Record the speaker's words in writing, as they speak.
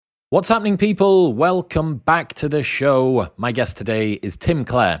What's happening, people? Welcome back to the show. My guest today is Tim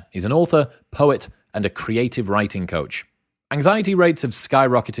Clare. He's an author, poet, and a creative writing coach. Anxiety rates have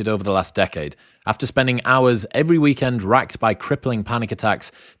skyrocketed over the last decade. After spending hours every weekend racked by crippling panic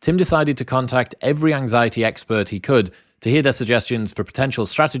attacks, Tim decided to contact every anxiety expert he could to hear their suggestions for potential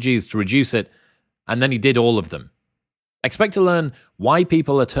strategies to reduce it, and then he did all of them. Expect to learn why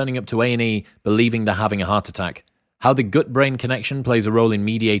people are turning up to A&E believing they're having a heart attack, how the gut-brain connection plays a role in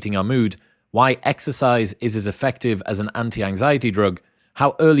mediating our mood, why exercise is as effective as an anti-anxiety drug,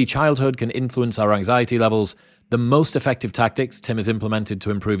 how early childhood can influence our anxiety levels, the most effective tactics Tim has implemented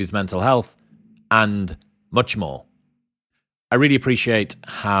to improve his mental health, and much more. I really appreciate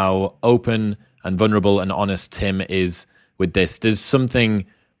how open and vulnerable and honest Tim is with this. There's something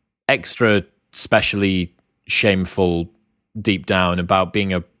extra specially shameful deep down about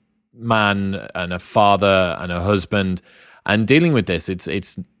being a man and a father and a husband and dealing with this.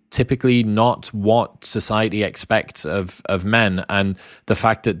 It's typically not what society expects of men, and the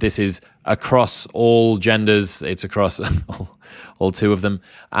fact that this is across all genders, it's across all two of them,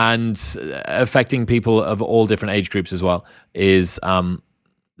 and affecting people of all different age groups as well, is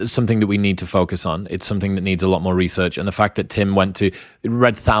something that we need to focus on. It's something that needs a lot more research. And the fact that Tim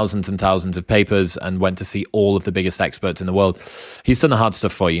read thousands and thousands of papers and went to see all of the biggest experts in the world, he's done the hard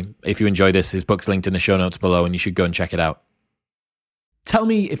stuff for you. If you enjoy this, his book's linked in the show notes below, and you should go and check it out. Tell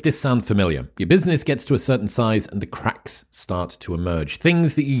me if this sounds familiar. Your business gets to a certain size and the cracks start to emerge.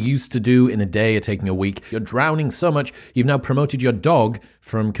 Things that you used to do in a day are taking a week. You're drowning so much, you've now promoted your dog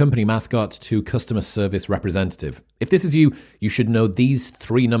from company mascot to customer service representative. If this is you, you should know these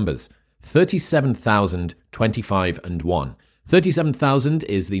three numbers: 37,000, 25, and 1. 37,000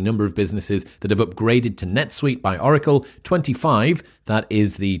 is the number of businesses that have upgraded to NetSuite by Oracle. 25, that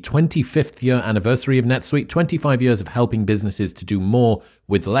is the 25th year anniversary of NetSuite. 25 years of helping businesses to do more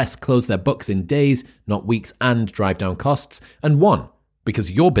with less, close their books in days, not weeks, and drive down costs. And 1,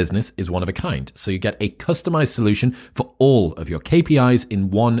 because your business is one of a kind. So you get a customized solution for all of your KPIs in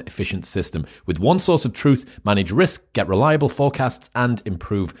one efficient system. With one source of truth, manage risk, get reliable forecasts, and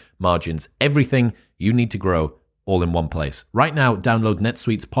improve margins. Everything you need to grow, all in one place. Right now, download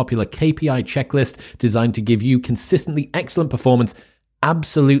NetSuite's popular KPI checklist designed to give you consistently excellent performance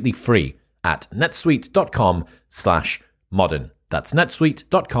absolutely free at netsuite.com/modern. That's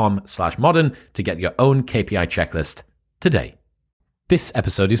netsuite.com/modern to get your own KPI checklist today. This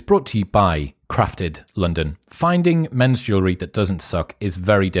episode is brought to you by Crafted London. Finding men's jewellery that doesn't suck is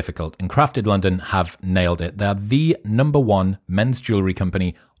very difficult, and Crafted London have nailed it. They're the #1 men's jewellery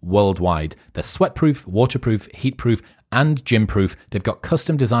company worldwide. They're sweatproof, waterproof, heatproof, and gym-proof. They've got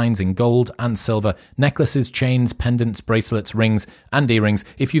custom designs in gold and silver, necklaces, chains, pendants, bracelets, rings, and earrings.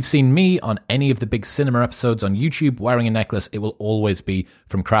 If you've seen me on any of the big cinema episodes on YouTube wearing a necklace, it will always be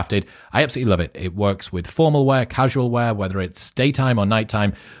from Crafted. I absolutely love it. It works with formal wear, casual wear, whether it's daytime or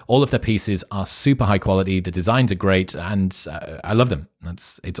nighttime. All of their pieces are super high quality. The designs are great, and I love them.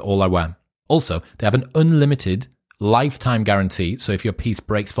 It's all I wear. Also, they have an unlimited lifetime guarantee, so if your piece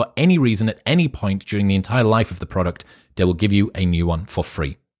breaks for any reason at any point during the entire life of the product, they will give you a new one for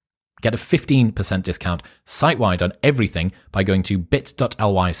free. Get a 15% discount site-wide on everything by going to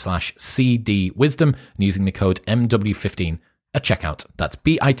bit.ly/cdwisdom and using the code MW15 at checkout. That's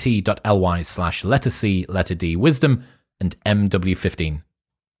bit.ly/C wisdom and MW15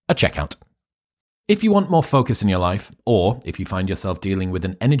 at checkout. If you want more focus in your life, or if you find yourself dealing with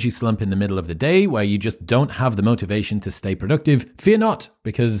an energy slump in the middle of the day where you just don't have the motivation to stay productive, fear not,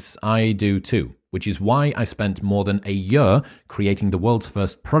 because I do too, which is why I spent more than a year creating the world's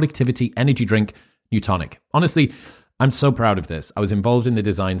first productivity energy drink, Newtonic. Honestly, I'm so proud of this. I was involved in the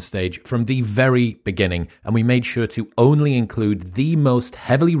design stage from the very beginning, and we made sure to only include the most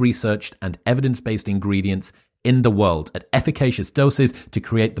heavily researched and evidence-based ingredients in the world at efficacious doses to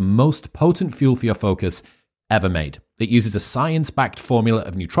create the most potent fuel for your focus ever made. It uses a science-backed formula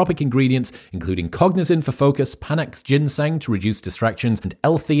of nootropic ingredients, including cognizin for focus, Panax ginseng to reduce distractions, and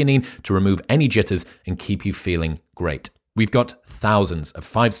L-theanine to remove any jitters and keep you feeling great. We've got thousands of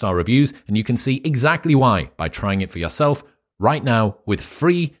 5-star reviews, and you can see exactly why by trying it for yourself right now with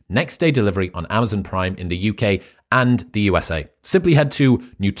free next-day delivery on Amazon Prime in the UK and the USA. Simply head to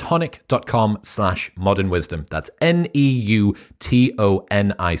newtonic.com/modernwisdom. That's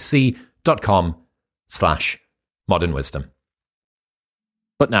neutonic.com/modernwisdom.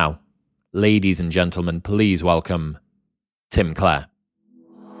 But now, ladies and gentlemen, please welcome Tim Clare.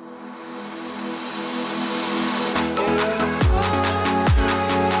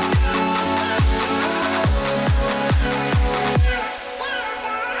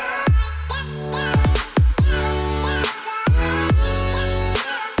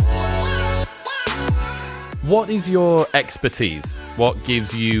 what is your expertise? What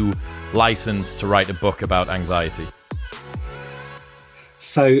gives you license to write a book about anxiety?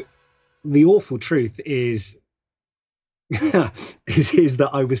 So the awful truth is is that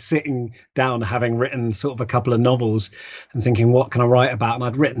I was sitting down having written sort of a couple of novels and thinking, what can I write about? And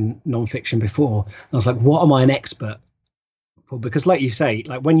I'd written nonfiction before. And I was like, what am I an expert for? Because like you say,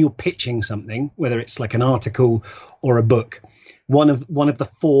 like when you're pitching something, whether it's like an article or a book, one of the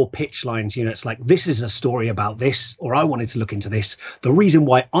 4 pitch lines, you know, it's like, this is a story about this, or I wanted to look into this. The reason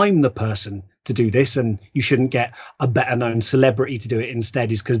why I'm the person to do this, and you shouldn't get a better known celebrity to do it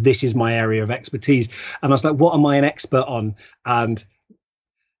instead, is because this is my area of expertise. And I was like, what am I an expert on? And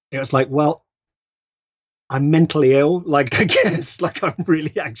it was like, well, I'm mentally ill. Like, I guess, like, I'm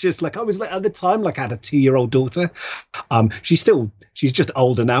really anxious. Like, I was like, at the time, like, I had a 2-year-old daughter. She's just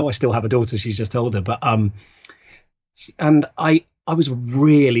older now. I still have a daughter. She's just older. But, and I was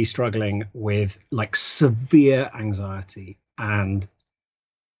really struggling with like severe anxiety and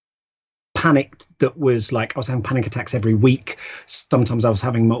panicked. That was like, I was having panic attacks every week. Sometimes I was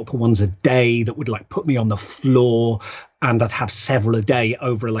having multiple ones a day that would like put me on the floor, and I'd have several a day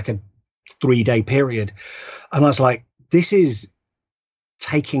over like a 3-day period. And I was like, this is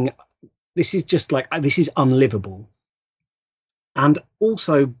unlivable. And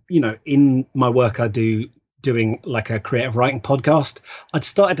also, you know, in my work, doing like a creative writing podcast, I'd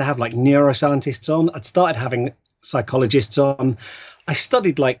started to have like neuroscientists on. I'd started having psychologists on. I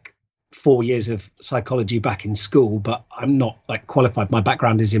studied like 4 years of psychology back in school, but I'm not like qualified. My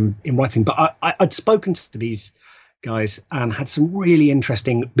background is in writing, but I'd spoken to these guys and had some really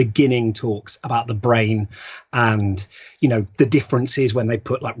interesting beginning talks about the brain and, you know, the differences when they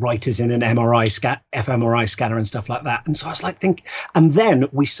put like writers in an fMRI scanner and stuff like that. And so I was like, and then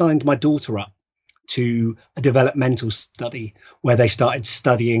we signed my daughter up to a developmental study where they started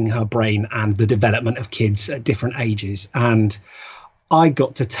studying her brain and the development of kids at different ages. And I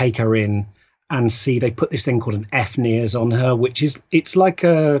got to take her in and see, they put this thing called an FNIRS on her, it's like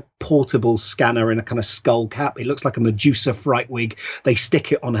a portable scanner in a kind of skull cap. It looks like a Medusa fright wig. They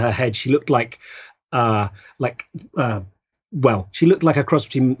stick it on her head. She looked she looked like a cross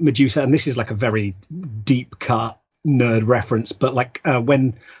between Medusa, and this is like a very deep cut nerd reference, but like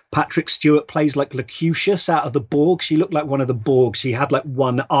when Patrick Stewart plays like Locutus out of the Borg, she looked like one of the Borg. She had like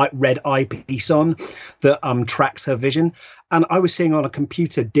one red eyepiece on that tracks her vision, and I was seeing on a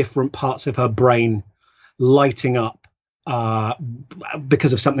computer different parts of her brain lighting up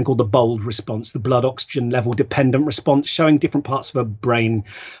because of something called the BOLD response, the blood oxygen level dependent response, showing different parts of her brain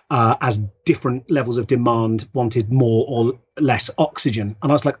as different levels of demand wanted more or less oxygen.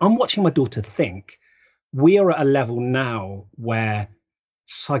 And I was like, I'm watching my daughter think. We are at a level now where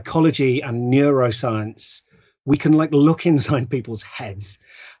psychology and neuroscience, we can like look inside people's heads.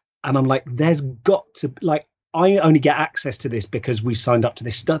 And I'm like, there's got to, like, I only get access to this because we signed up to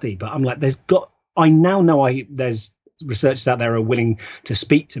this study, but I'm like, I now know there's researchers out there who are willing to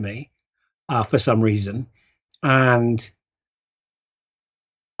speak to me for some reason. And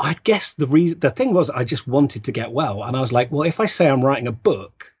I guess the thing was, I just wanted to get well. And I was like, well, if I say I'm writing a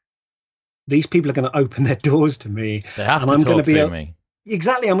book, these people are going to open their doors to me. They have to talk to me.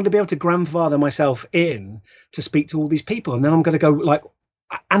 Exactly. I'm going to be able to grandfather myself in to speak to all these people. And then I'm going to go like,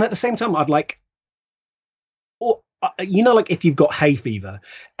 and at the same time, I'd like, you know, like if you've got hay fever,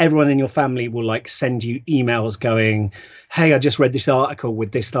 everyone in your family will like send you emails going, hey, I just read this article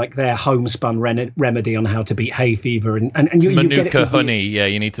with this like their homespun remedy on how to beat hay fever. And you Manuka get it honey. Yeah,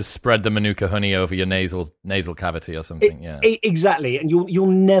 you need to spread the Manuka honey over your nasal cavity or something. Exactly. And you'll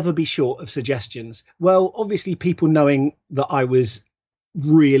never be short of suggestions. Well, obviously people knowing that I was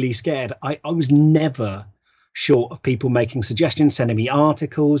really scared, I was never short of people making suggestions, sending me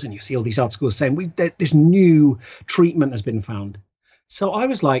articles, and you see all these articles saying this new treatment has been found. So I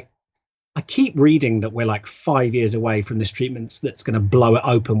was like, I keep reading that we're like 5 years away from this treatment that's going to blow it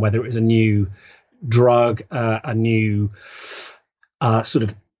open, whether it was a new drug, a new a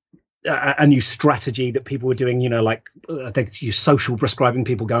new strategy that people were doing, you know, like I think you social prescribing,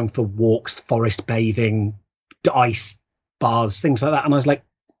 people going for walks, forest bathing, ice baths, things like that. And I was like,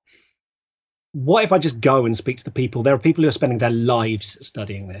 what if I just go and speak to the people? There are people who are spending their lives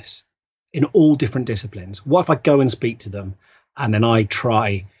studying this in all different disciplines. What if I go and speak to them and then I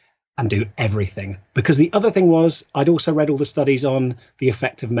try and do everything? Because the other thing was, I'd also read all the studies on the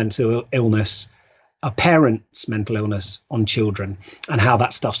effect of mental illness, a parent's mental illness on children, and how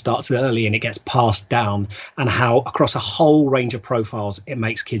that stuff starts early and it gets passed down, and how across a whole range of profiles it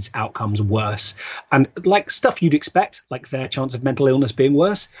makes kids' outcomes worse. And like stuff you'd expect, like their chance of mental illness being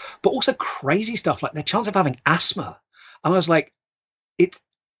worse, but also crazy stuff like their chance of having asthma. And I was like,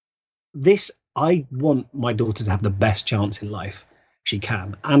 this I want my daughter to have the best chance in life she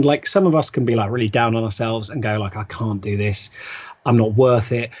can. And like some of us can be like really down on ourselves and go like, I can't do this. I'm not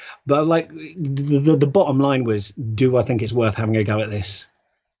worth it. But like the bottom line was, do I think it's worth having a go at this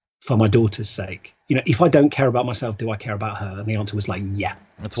for my daughter's sake? You know, if I don't care about myself, do I care about her? And the answer was like, yeah.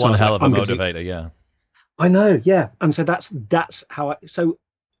 That's one hell of a motivator. Yeah. I know. Yeah. And so that's how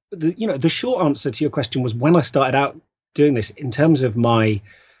the short answer to your question was, when I started out doing this, in terms of my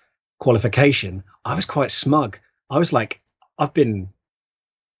qualification, I was quite smug. I was like, I've been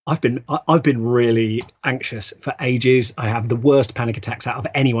really anxious for ages. I have the worst panic attacks out of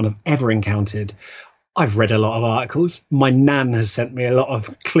anyone I've ever encountered. I've read a lot of articles. My nan has sent me a lot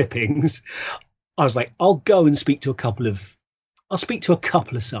of clippings. I was like, I'll speak to a couple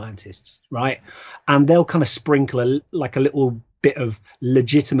of scientists, right? And they'll kind of sprinkle a little bit of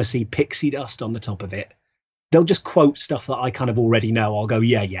legitimacy pixie dust on the top of it. They'll just quote stuff that I kind of already know. I'll go,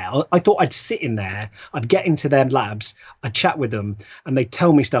 yeah. I thought I'd sit in there, I'd get into their labs, I'd chat with them, and they'd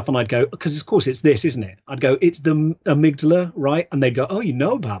tell me stuff, and I'd go, because of course it's this, isn't it? I'd go, it's the amygdala, right? And they'd go, oh, you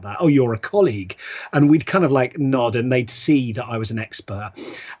know about that? Oh, you're a colleague. And we'd kind of like nod, and they'd see that I was an expert.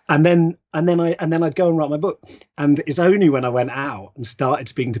 And then I'd go and write my book. And it's only when I went out and started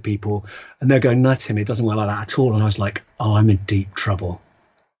speaking to people, and they're going, no, Tim, it doesn't work like that at all. And I was like, oh, I'm in deep trouble.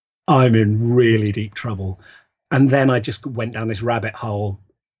 I'm in really deep trouble. And then I just went down this rabbit hole,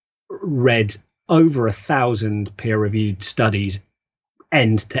 read over 1,000 peer-reviewed studies,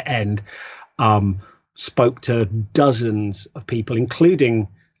 end to end, spoke to dozens of people, including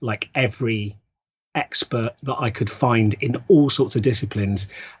like every expert that I could find in all sorts of disciplines.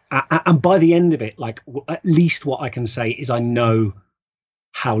 And by the end of it, like at least what I can say is I know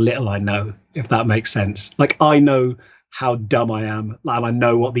how little I know, if that makes sense. Like I know how dumb I am, and I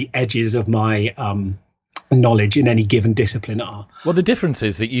know what the edges of my knowledge in any given discipline are. Well, the difference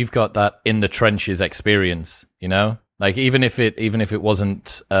is that you've got that in the trenches experience, you know, like even if it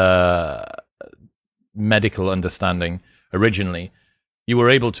wasn't medical understanding originally, you were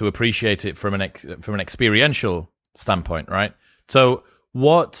able to appreciate it from an experiential standpoint, right? So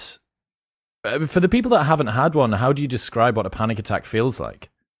what, for the people that haven't had one, how do you describe what a panic attack feels like?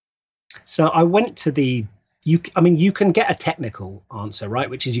 So I went to you can get a technical answer, right?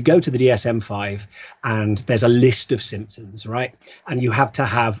 Which is you go to the DSM-5 and there's a list of symptoms, right? And you have to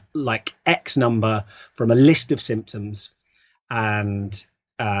have like X number from a list of symptoms, and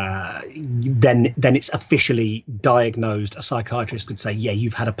then it's officially diagnosed. A psychiatrist could say, yeah,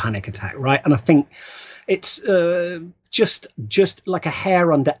 you've had a panic attack, right? And I think it's just like a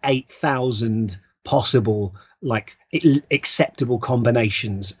hair under 8,000 possible like acceptable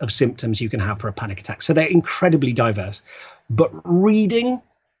combinations of symptoms you can have for a panic attack. So they're incredibly diverse. But reading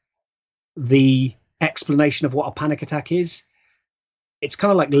the explanation of what a panic attack is, it's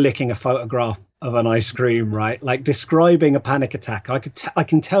kind of like licking a photograph of an ice cream, right? Like describing a panic attack. I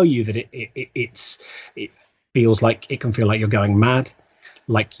can tell you that it feels like it can feel like you're going mad.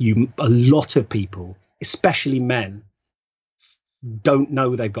 Like a lot of people, especially men, don't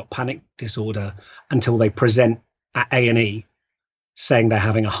know they've got panic disorder until they present at A&E saying they're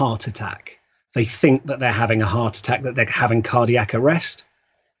having a heart attack. They think that they're having a heart attack, that they're having cardiac arrest.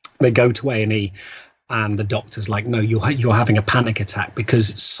 They go to A&E and the doctor's like, no, you're having a panic attack,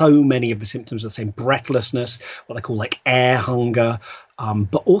 because so many of the symptoms are the same: breathlessness, what they call like air hunger,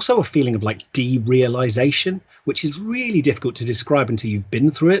 but also a feeling of like derealization, which is really difficult to describe until you've been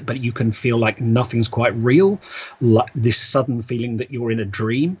through it, but you can feel like nothing's quite real, like this sudden feeling that you're in a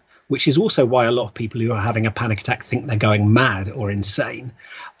dream, which is also why a lot of people who are having a panic attack think they're going mad or insane.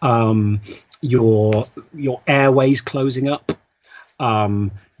 Your airways closing up,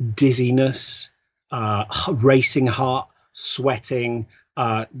 dizziness, racing heart, sweating,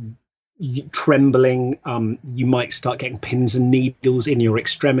 trembling. You might start getting pins and needles in your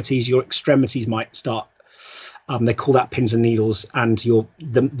extremities. Your extremities might start, they call that pins and needles, and your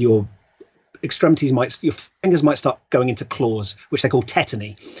extremities your fingers might start going into claws, which they call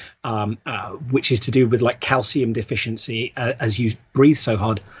tetany, which is to do with like calcium deficiency as you breathe so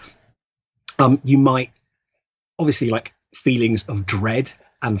hard. You might obviously like feelings of dread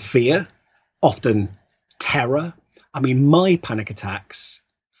and fear, often terror. I mean, my panic attacks,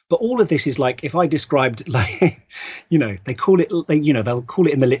 but all of this is like, if I described like, they'll call it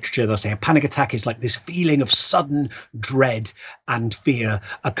in the literature, they'll say a panic attack is like this feeling of sudden dread and fear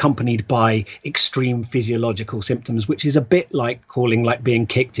accompanied by extreme physiological symptoms, which is a bit like calling like being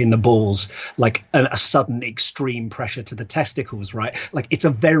kicked in the balls, like a sudden extreme pressure to the testicles, right? Like it's a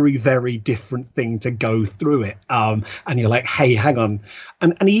very, very different thing to go through it. And you're like, hey, hang on.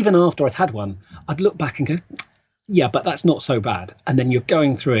 And even after I'd had one, I'd look back and go, yeah, but that's not so bad. And then you're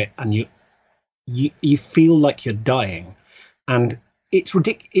going through it and you feel like you're dying, and it's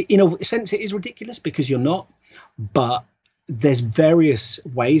ridiculous. In a sense, it is ridiculous because you're not, but there's various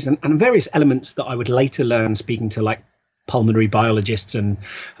ways and various elements that I would later learn speaking to like pulmonary biologists and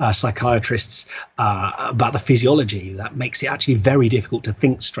psychiatrists about the physiology that makes it actually very difficult to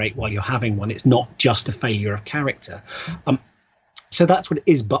think straight while you're having one. It's not just a failure of character. So that's what it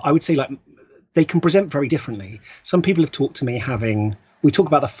is. But I would say like they can present very differently. Some people have talked to me we talk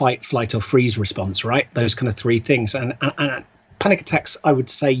about the fight, flight or freeze response, right? Those kind of three things. And panic attacks, I would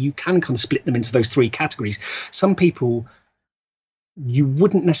say you can kind of split them into those three categories. Some people, you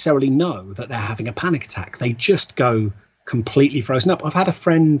wouldn't necessarily know that they're having a panic attack. They just go completely frozen up. I've had a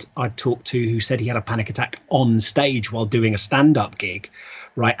friend I talked to who said he had a panic attack on stage while doing a stand-up gig,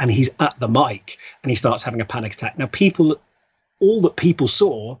 right? And he's at the mic and he starts having a panic attack. Now, all that people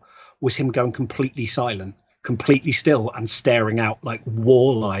saw was him going completely silent, completely still and staring out like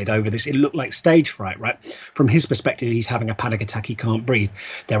wall-eyed over this. It looked like stage fright, right? From his perspective, he's having a panic attack. He can't breathe.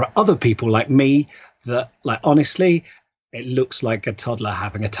 There are other people like me that, like, honestly, it looks like a toddler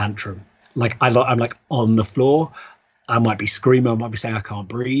having a tantrum. Like I'm like on the floor. I might be screaming. I might be saying I can't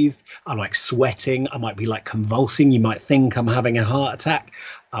breathe. I'm like sweating. I might be like convulsing. You might think I'm having a heart attack.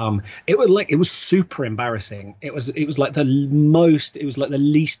 It was super embarrassing. It was like the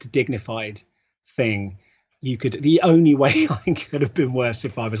least dignified thing you could. The only way I think it could have been worse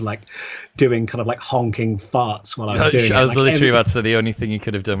if I was like doing kind of like honking farts while I was doing it. I was literally about to say the only thing you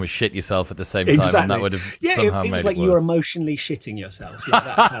could have done was shit yourself at the same time. Exactly. And that would have somehow it made was like it worse. you're emotionally shitting yourself. Yeah,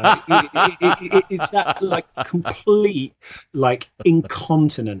 that's how it's that like complete like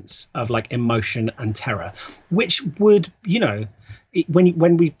incontinence of like emotion and terror, which would,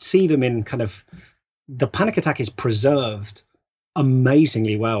 when we see them in kind of the panic attack is preserved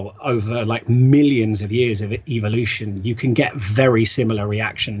amazingly well over like millions of years of evolution. You can get very similar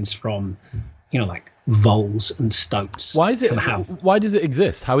reactions from like voles and stoats. Why does it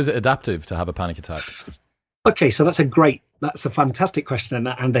exist? How is it adaptive to have a panic attack? Okay, so that's a fantastic question,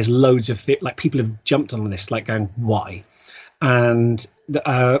 and there's loads of like people have jumped on this like going why, and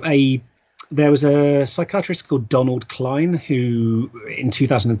there was a psychiatrist called Donald Klein who in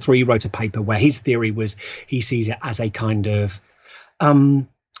 2003 wrote a paper where his theory was he sees it as a kind of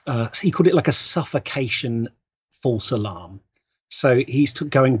he called it like a suffocation false alarm. So he's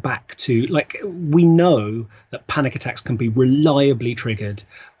going back to like, we know that panic attacks can be reliably triggered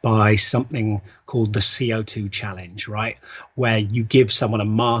by something called the CO2 challenge, right? Where you give someone a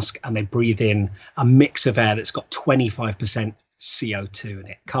mask and they breathe in a mix of air that's got 25% CO2 in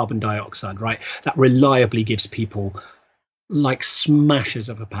it, carbon dioxide, right? That reliably gives people like smashes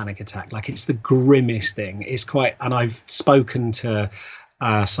of a panic attack. Like it's the grimmest thing. It's quite, and I've spoken to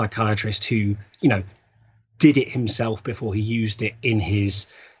a psychiatrist who, did it himself before he used it in his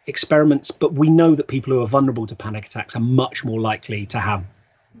experiments. But we know that people who are vulnerable to panic attacks are much more likely to have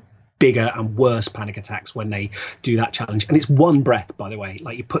bigger and worse panic attacks when they do that challenge. And it's one breath, by the way.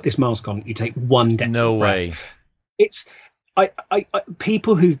 Like you put this mask on, you take one deep No breath. way. It's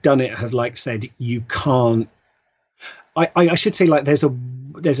people who've done it have like said you can't. I should say like there's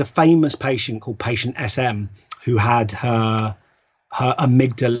a famous patient called patient SM who had her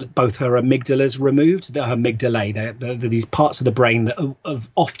amygdala, both her amygdalas removed, her amygdalae. They're these parts of the brain that have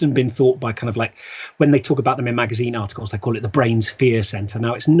often been thought by kind of like when they talk about them in magazine articles, they call it the brain's fear center.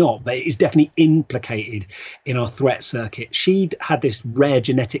 Now it's not, but it is definitely implicated in our threat circuit. She'd had this rare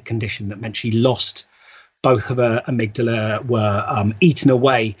genetic condition that meant she lost both of her amygdala were eaten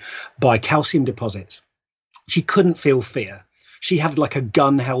away by calcium deposits. She couldn't feel fear. She had like a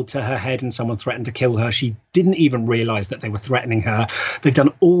gun held to her head and someone threatened to kill her. She didn't even realize that they were threatening her. They've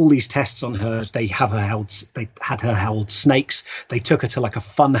done all these tests on her. They had her held snakes. They took her to like a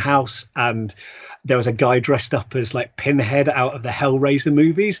fun house and there was a guy dressed up as like Pinhead out of the Hellraiser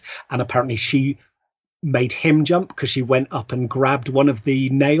movies. And apparently she made him jump because she went up and grabbed one of the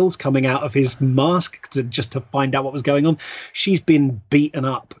nails coming out of his mask just to find out what was going on. She's been beaten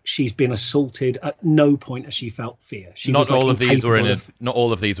up. She's been assaulted. At no point has she felt fear. Not all of these were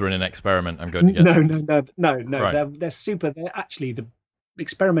in an experiment. I'm going to guess. No. Right. They're super. They're actually the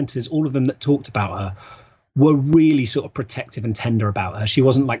experimenters. All of them that talked about her were really sort of protective and tender about her. She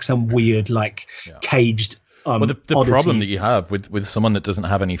wasn't like some weird, like caged. Well, the problem that you have with someone that doesn't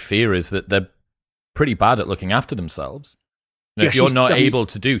have any fear is that they're pretty bad at looking after themselves. If you're not able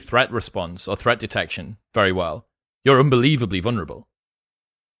to do threat response or threat detection very well, you're unbelievably vulnerable.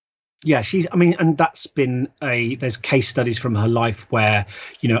 Yeah, and that's been there's case studies from her life where,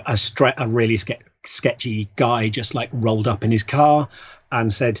 a really sketchy guy just like rolled up in his car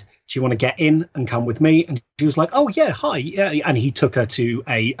and said, do you want to get in and come with me? And she was like, oh yeah, hi. Yeah. And he took her to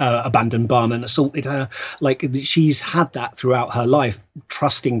a abandoned barn and assaulted her. Like, she's had that throughout her life,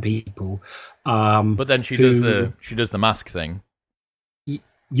 trusting people. But then she does the mask thing.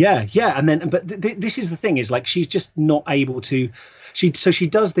 Yeah. And then, but this is the thing, is like, she's just not able to, she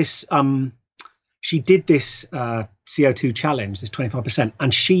does this, she did this CO2 challenge, this 25%,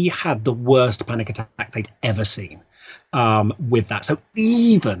 and she had the worst panic attack they'd ever seen with that. So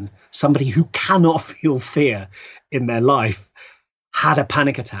even somebody who cannot feel fear in their life had a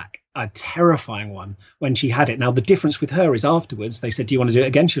panic attack, a terrifying one, when she had it. Now, the difference with her is afterwards, they said, do you want to do it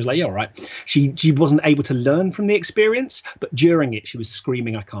again? She was like, yeah, all right. She wasn't able to learn from the experience, but during it, she was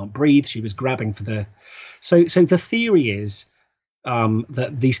screaming, I can't breathe. She was grabbing for the... So the theory is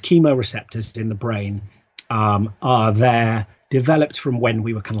that these chemoreceptors in the brain are there, developed from when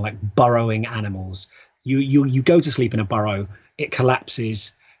we were kind of like burrowing animals. You go to sleep in a burrow, it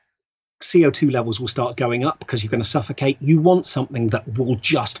collapses, CO2 levels will start going up because you're going to suffocate. You want something that will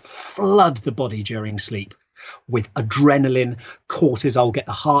just flood the body during sleep with adrenaline, cortisol, get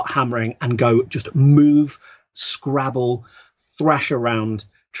the heart hammering, and go just move, scrabble, thrash around,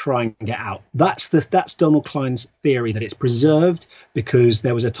 try and get out. That's Donald Klein's theory, that it's preserved because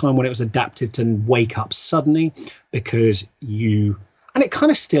there was a time when it was adaptive to wake up suddenly, because and it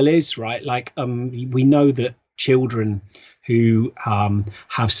kind of still is, right? Like we know that children who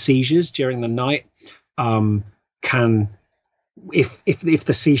have seizures during the night can, if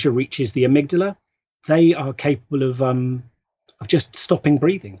the seizure reaches the amygdala, they are capable of just stopping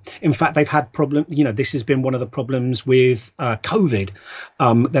breathing. In fact, they've had this has been one of the problems with COVID.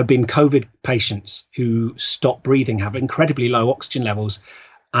 There have been COVID patients who stop breathing, have incredibly low oxygen levels,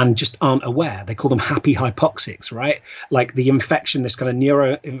 and just aren't aware. They call them happy hypoxics, right? Like the infection, this kind of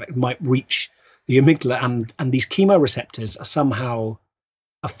neuro might reach the amygdala, and these chemoreceptors are somehow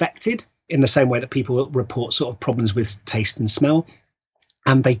affected in the same way that people report sort of problems with taste and smell,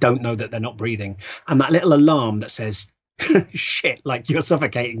 and they don't know that they're not breathing. And that little alarm that says, shit, like you're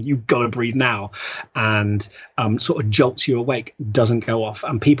suffocating, you've got to breathe now, and sort of jolts you awake, doesn't go off,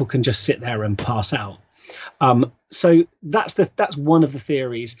 and people can just sit there and pass out. So that's one of the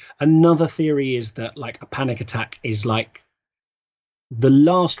theories. Another theory is that like a panic attack is like the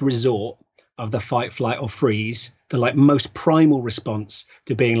last resort of the fight, flight, or freeze, the like most primal response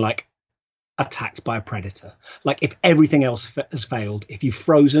to being like attacked by a predator. Like if everything else has failed, if you've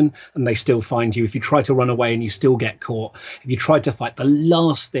frozen and they still find you, if you try to run away and you still get caught, if you try to fight, the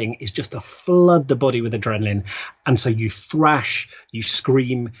last thing is just to flood the body with adrenaline. And so you thrash, you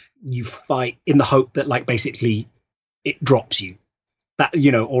scream, you fight in the hope that like basically it drops you, that,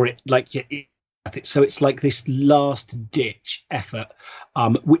 or it like so it's like this last ditch effort,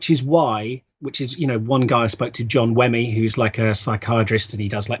 which is one guy I spoke to, John Wemme, who's like a psychiatrist, and he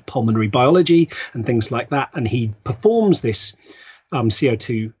does like pulmonary biology and things like that, and he performs this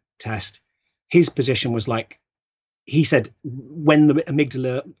CO2 test. His position was like, he said, when the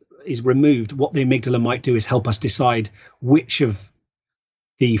amygdala is removed, what the amygdala might do is help us decide which of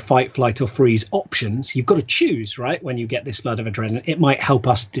the fight, flight, or freeze options you've got to choose, right? When you get this flood of adrenaline, it might help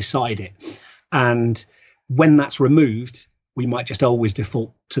us decide it. And when that's removed, we might just always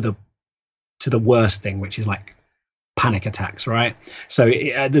default to the worst thing, which is like panic attacks, right? So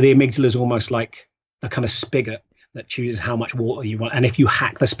the amygdala is almost like a kind of spigot that chooses how much water you want. And if you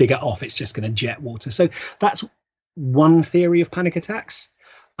hack the spigot off, it's just going to jet water. So that's one theory of panic attacks.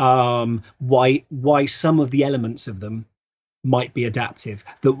 Why some of the elements of them might be adaptive,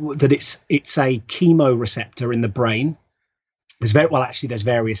 that it's a chemoreceptor in the brain. There's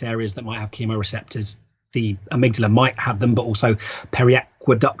various areas that might have chemoreceptors. The amygdala might have them, but also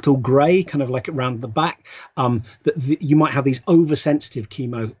periaqueductal gray, kind of like around the back. You might have these oversensitive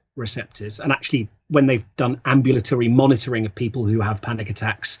chemoreceptors. And actually, when they've done ambulatory monitoring of people who have panic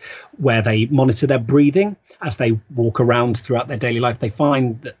attacks, where they monitor their breathing as they walk around throughout their daily life, they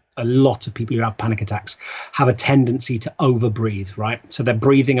find that a lot of people who have panic attacks have a tendency to overbreathe, right? So they're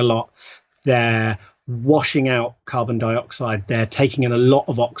breathing a lot. They're washing out carbon dioxide. They're taking in a lot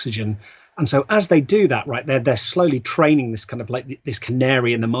of oxygen. And so as they do that, right, they're slowly training this kind of like this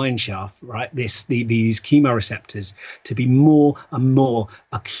canary in the mine shaft, right, these chemoreceptors to be more and more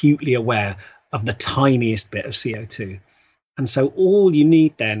acutely aware of the tiniest bit of CO2. And so all you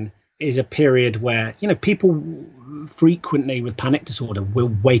need then is a period where, people frequently with panic disorder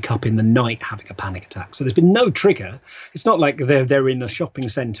will wake up in the night having a panic attack. So there's been no trigger. It's not like they're in a shopping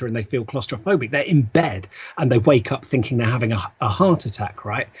center and they feel claustrophobic. They're in bed and they wake up thinking they're having a heart attack,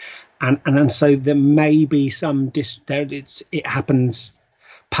 right? And so there may be some it happens.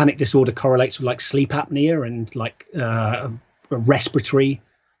 Panic disorder correlates with like sleep apnea and like respiratory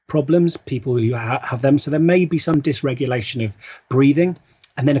problems, people who have them. So there may be some dysregulation of breathing.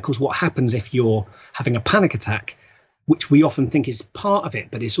 And then, of course, what happens if you're having a panic attack, which we often think is part of it,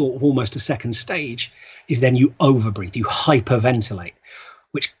 but is sort of almost a second stage, is then you overbreathe, you hyperventilate,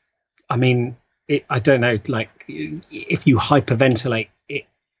 which, I mean, I don't know, like if you hyperventilate, it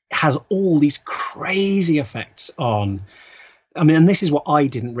has all these crazy effects on, I mean, and this is what I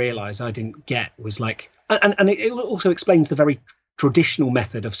didn't realize, I didn't get, was like, and it also explains the very traditional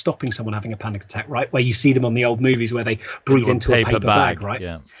method of stopping someone having a panic attack, right? Where you see them on the old movies where they breathe into a paper bag, right?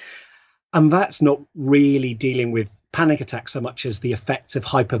 Yeah. And that's not really dealing with panic attacks so much as the effects of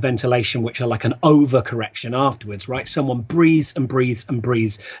hyperventilation, which are like an overcorrection afterwards, right? Someone breathes and breathes and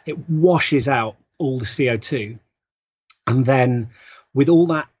breathes. It washes out all the CO2. And then with all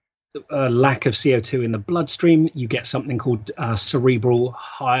that lack of CO2 in the bloodstream, you get something called cerebral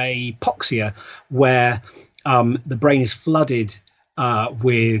hypoxia, where the brain is flooded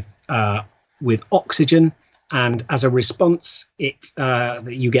with oxygen, and as a response,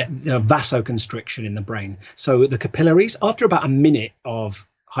 you get vasoconstriction in the brain. So the capillaries, after about a minute of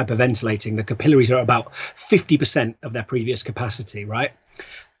hyperventilating, the capillaries are about 50% of their previous capacity, right?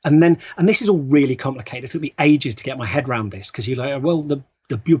 And this is all really complicated. It took me ages to get my head around this, because you're like, well,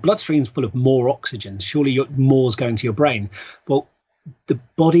 your bloodstream's full of more oxygen. Surely more's going to your brain. Well, the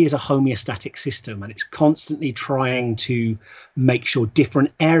body is a homeostatic system, and it's constantly trying to make sure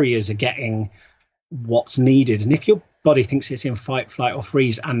different areas are getting what's needed. And if your body thinks it's in fight, flight, or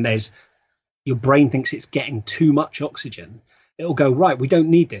freeze, and your brain thinks it's getting too much oxygen, it'll go, right, we don't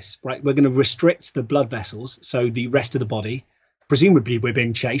need this, right? We're going to restrict the blood vessels, so the rest of the body, presumably we're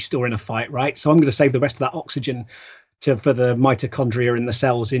being chased or in a fight, right? So I'm going to save the rest of that oxygen for the mitochondria in the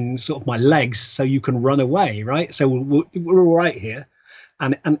cells in sort of my legs, so you can run away, right? So we're all right here.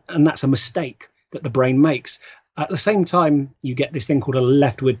 And that's a mistake that the brain makes. At the same time, you get this thing called a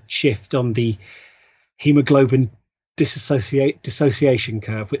leftward shift on the hemoglobin dissociation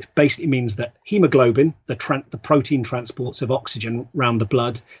curve, which basically means that hemoglobin, the protein transports of oxygen around the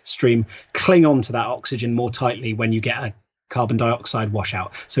bloodstream, cling on to that oxygen more tightly when you get a carbon dioxide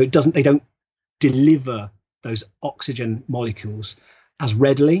washout. So they don't deliver those oxygen molecules as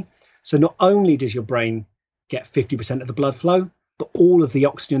readily. So not only does your brain get 50% of the blood flow, but all of the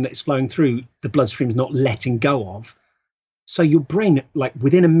oxygen that is flowing through the bloodstream is not letting go of. So your brain, like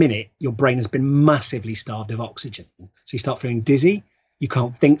within a minute, your brain has been massively starved of oxygen. So you start feeling dizzy, you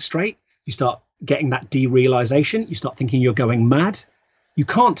can't think straight, you start getting that derealization, you start thinking you're going mad, you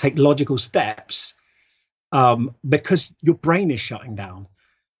can't take logical steps because your brain is shutting down.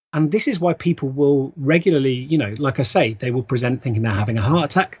 And this is why people will regularly, like I say, they will present thinking they're having a heart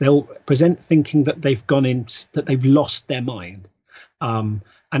attack. They'll present thinking that that they've lost their mind. And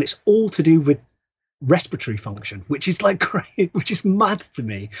it's all to do with respiratory function, which is which is mad for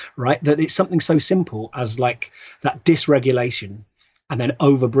me, right? That it's something so simple as like that dysregulation and then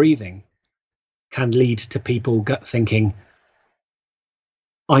over breathing can lead to people thinking,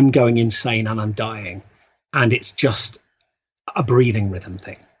 I'm going insane and I'm dying. And it's just a breathing rhythm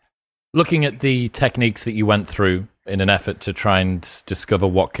thing. Looking at the techniques that you went through in an effort to try and discover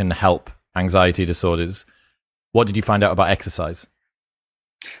what can help anxiety disorders, what did you find out about exercise?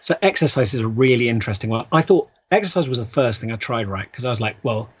 So exercise is a really interesting one. I thought exercise was the first thing I tried, right? Because I was like,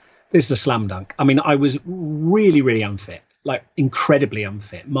 well, this is a slam dunk. I mean, I was really, really unfit, like incredibly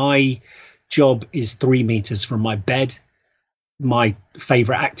unfit. My job is 3 meters from my bed. My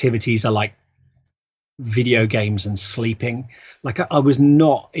favorite activities are like video games and sleeping. Like I was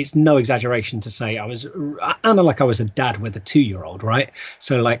not, it's no exaggeration to say I was a dad with a 2-year-old, right?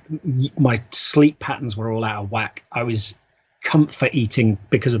 So like my sleep patterns were all out of whack. I was comfort eating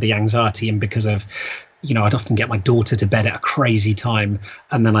because of the anxiety and because of, I'd often get my daughter to bed at a crazy time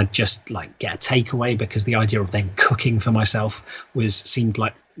and then I'd just like get a takeaway because the idea of then cooking for myself seemed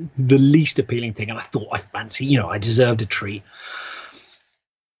like the least appealing thing. And I thought I deserved a treat.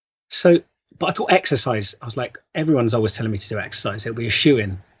 So, but I thought exercise, I was like, everyone's always telling me to do exercise. It'll be a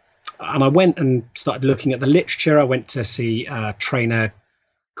shoo-in. And I went and started looking at the literature. I went to see a trainer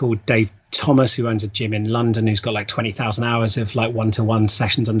called Dave Thomas, who owns a gym in London, who's got like 20,000 hours of like one-to-one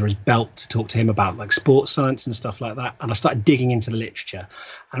sessions under his belt to talk to him about like sports science and stuff like that. And I started digging into the literature.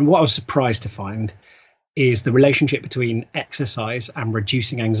 And what I was surprised to find is the relationship between exercise and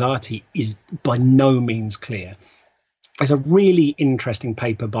reducing anxiety is by no means clear. There's a really interesting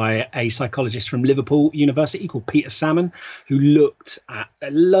paper by a psychologist from Liverpool University called Peter Salmon, who looked at a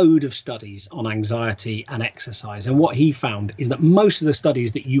load of studies on anxiety and exercise. And what he found is that most of the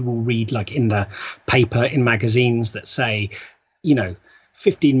studies that you will read, like in the paper, in magazines that say,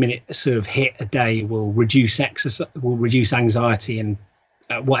 15-minute sort of hit a day will reduce anxiety and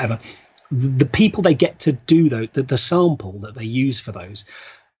whatever. The people they get to do those, the sample that they use for those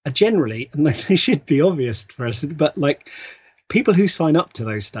are generally, and they should be obvious for us, but like people who sign up to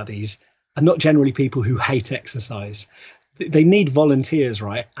those studies are not generally people who hate exercise. They need volunteers,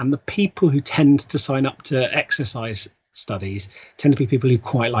 right? And the people who tend to sign up to exercise studies tend to be people who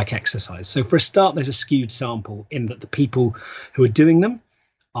quite like exercise. So for a start, there's a skewed sample in that the people who are doing them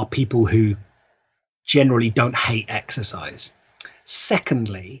are people who generally don't hate exercise.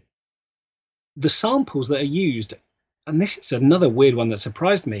 Secondly, the samples that are used, and this is another weird one that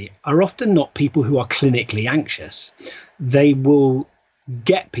surprised me, are often not people who are clinically anxious. They will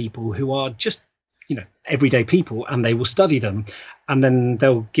get people who are just, everyday people, and they will study them, and then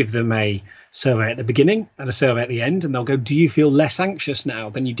they'll give them a survey at the beginning and a survey at the end, and they'll go, do you feel less anxious now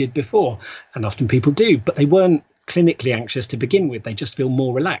than you did before? And often people do, but they weren't clinically anxious to begin with. They just feel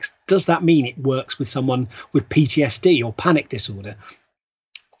more relaxed. Does that mean it works with someone with PTSD or panic disorder?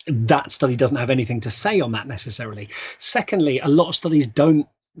 That study doesn't have anything to say on that necessarily. Secondly, a lot of studies don't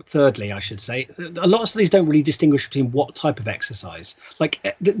Thirdly, I should say, a lot of studies don't really distinguish between what type of exercise.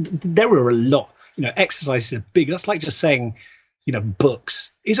 Like there are a lot, exercise is a big, that's like just saying,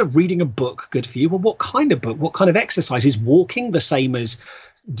 books. Is reading a book good for you? Well, what kind of book? What kind of exercise? Is walking the same as,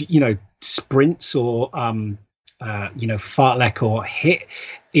 sprints or, fartlek or hit?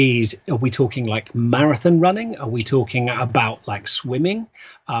 Are we talking like marathon running? Are we talking about like swimming?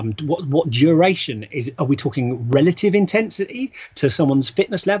 What duration are we talking relative intensity to someone's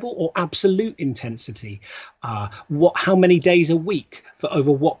fitness level or absolute intensity? How many days a week for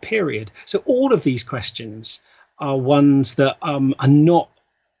over what period? So all of these questions are ones that are not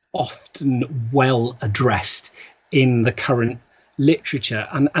often well addressed in the current literature.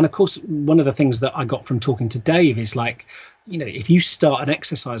 And of course, one of the things that I got from talking to Dave is like, if you start an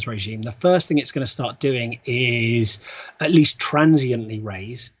exercise regime, the first thing it's going to start doing is at least transiently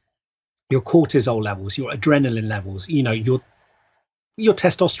raise your cortisol levels, your adrenaline levels, your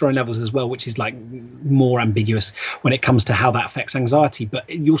testosterone levels as well, which is like more ambiguous when it comes to how that affects anxiety. But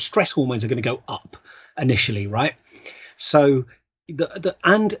your stress hormones are going to go up initially, right? So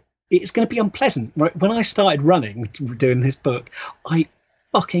and it's going to be unpleasant, right? When I started running, doing this book, I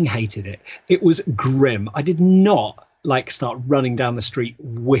fucking hated it. It was grim. I did not start running down the street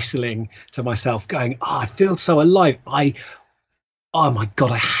whistling to myself going, I feel so alive. Oh my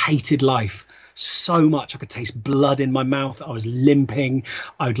God, I hated life so much. I could taste blood in my mouth. I was limping.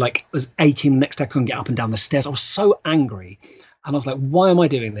 I was aching. Next day I couldn't get up and down the stairs. I was so angry. And I was like, why am I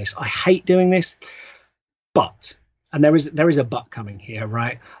doing this? I hate doing this. But, and there is a but coming here,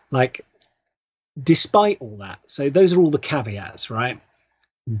 right? Despite all that, so those are all the caveats, right?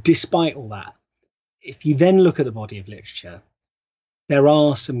 Despite all that, if you then look at the body of literature, there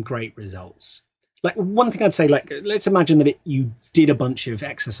are some great results. One thing I'd say, let's imagine that you did a bunch of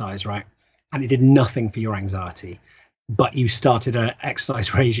exercise, right? And it did nothing for your anxiety, but you started an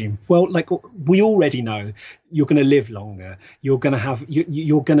exercise regime. Well, we already know, you're going to live longer. You're going to have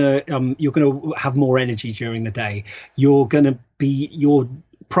you're going to have more energy during the day. You're going to be your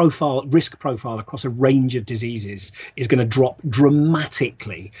risk profile across a range of diseases is going to drop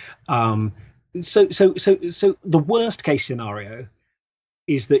dramatically. So the worst case scenario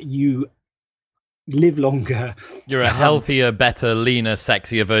is that you live longer. You're a healthier, better, leaner,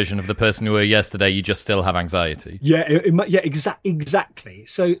 sexier version of the person you were yesterday. You just still have anxiety. Yeah, exactly.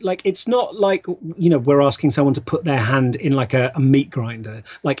 So it's not like, we're asking someone to put their hand in a meat grinder.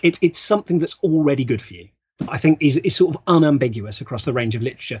 It's something that's already good for you. I think is sort of unambiguous across the range of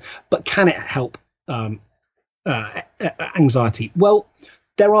literature. But can it help anxiety? Well,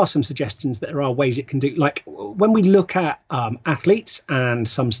 there are some suggestions that there are ways it can do. When we look at athletes and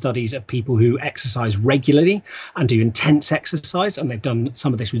some studies of people who exercise regularly and do intense exercise, and they've done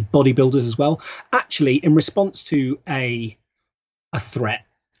some of this with bodybuilders as well, actually in response to a threat,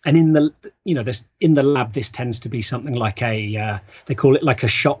 and in the lab, this tends to be something like they call it a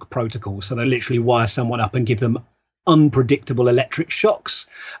shock protocol. So they literally wire someone up and give them unpredictable electric shocks.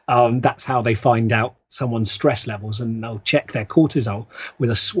 That's how they find out someone's stress levels, and they'll check their cortisol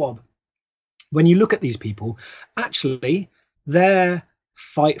with a swab. When you look at these people, actually their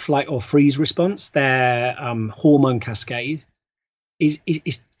fight, flight or freeze response, their hormone cascade is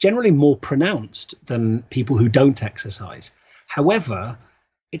generally more pronounced than people who don't exercise. However,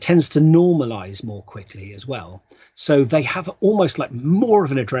 it tends to normalize more quickly as well. So they have almost more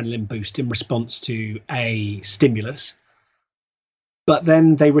of an adrenaline boost in response to a stimulus, but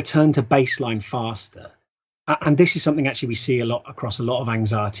then they return to baseline faster. And this is something actually we see a lot across a lot of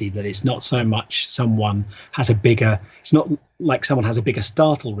anxiety, that it's not so much someone has it's not like someone has a bigger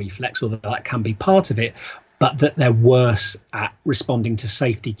startle reflex, although that can be part of it, but that they're worse at responding to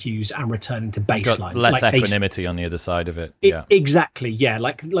safety cues and returning to baseline. Got less equanimity on the other side of it. Yeah, exactly. Yeah,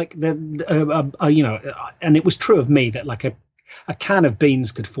 like the and it was true of me that like a can of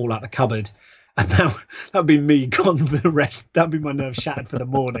beans could fall out the cupboard, and that'd be me gone for the rest. That'd be my nerves shattered for the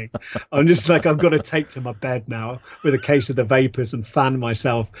morning. I'm just like, I've got to take to my bed now with a case of the vapors and fan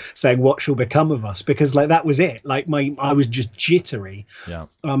myself, saying what shall become of us, because like that was it. Like I was just jittery. Yeah.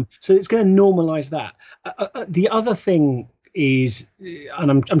 So it's going to normalize that. The other thing is,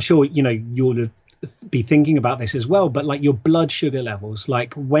 and I'm sure you'll be thinking about this as well, but like your blood sugar levels,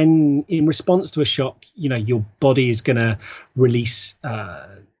 like when in response to a shock, your body is going to release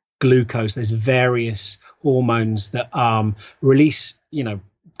glucose. There's various hormones that release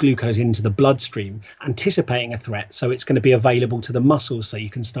glucose into the bloodstream, anticipating a threat, so it's going to be available to the muscles so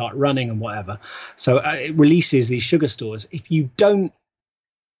you can start running and whatever. So it releases these sugar stores. If you don't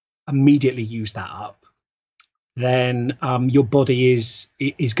immediately use that up, then your body is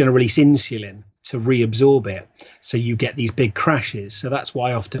going to release insulin to reabsorb it, so you get these big crashes. So that's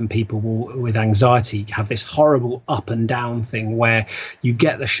why often people with anxiety have this horrible up and down thing where you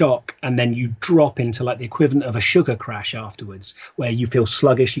get the shock and then you drop into like the equivalent of a sugar crash afterwards, where you feel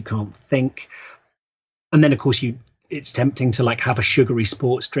sluggish, you can't think, and then of course it's tempting to like have a sugary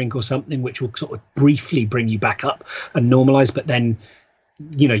sports drink or something, which will sort of briefly bring you back up and normalize, but then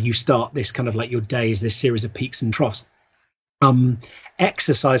you start this kind of like your day is this series of peaks and troughs.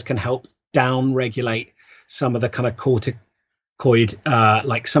 Exercise can help down regulate some of the kind of corticoid,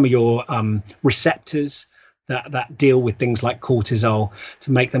 like some of your receptors that deal with things like cortisol,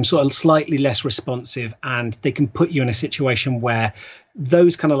 to make them sort of slightly less responsive, and they can put you in a situation where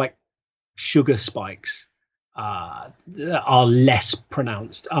those kind of like sugar spikes are less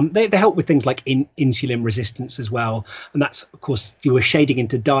pronounced. They help with things like insulin resistance as well, and that's of course you were shading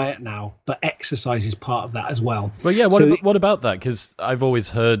into diet now, but exercise is part of that as well. Well, yeah. What about that? Because I've always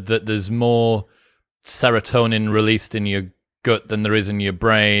heard that there's more serotonin released in your gut than there is in your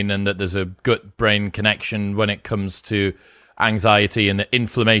brain, and that there's a gut-brain connection when it comes to anxiety, and that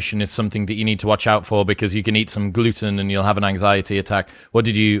inflammation is something that you need to watch out for, because you can eat some gluten and you'll have an anxiety attack. What's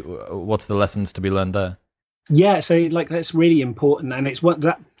the lessons to be learned there? Yeah, so like that's really important, and it's what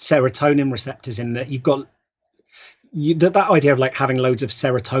that serotonin receptors in that you've got that idea of like having loads of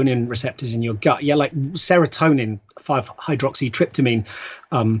serotonin receptors in your gut. Yeah, like serotonin, 5-hydroxytryptamine,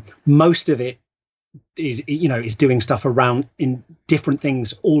 most of it is doing stuff around in different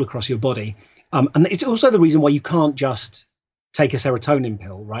things all across your body, and it's also the reason why you can't just take a serotonin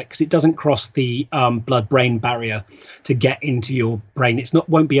pill, right? Because it doesn't cross the blood-brain barrier to get into your brain.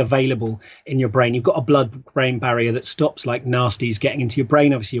 Won't be available in your brain. You've got a blood-brain barrier that stops like nasties getting into your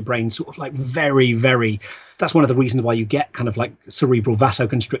brain. Obviously, your brain's sort of like very, very. That's one of the reasons why you get kind of like cerebral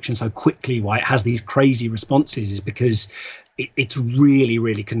vasoconstriction so quickly. Why it has these crazy responses is because it's really,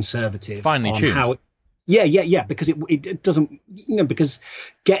 really conservative. Finely tuned. How Yeah, because it doesn't, because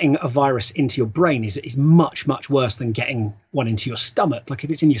getting a virus into your brain is much, much worse than getting one into your stomach. Like if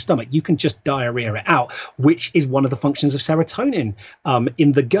it's in your stomach, you can just diarrhea it out, which is one of the functions of serotonin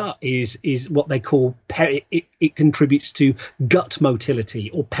in the gut is what they call, it contributes to gut motility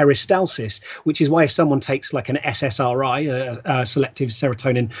or peristalsis, which is why if someone takes like an SSRI, a selective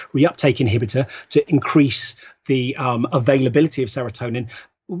serotonin reuptake inhibitor, to increase the availability of serotonin,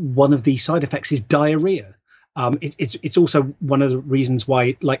 one of the side effects is diarrhea. It's also one of the reasons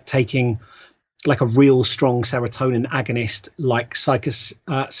why like taking like a real strong serotonin agonist like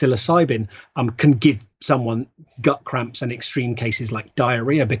psilocybin can give someone gut cramps and extreme cases like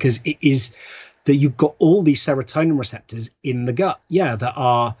diarrhea, because it is that you've got all these serotonin receptors in the gut, that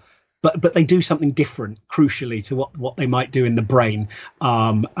are but they do something different crucially to what they might do in the brain.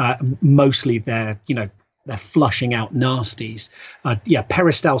 Mostly they're flushing out nasties.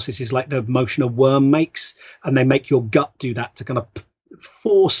 Peristalsis is like the motion a worm makes, and they make your gut do that to kind of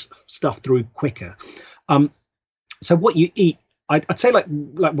force stuff through quicker. So what you eat, I'd say like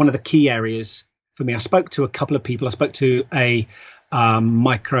one of the key areas for me, I spoke to a couple of people. I spoke to a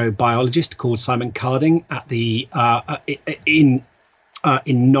microbiologist called Simon Carding at the in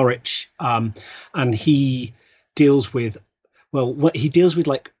Norwich, and he deals with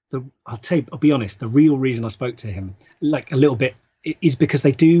like I'll be honest, the real reason I spoke to him like a little bit is because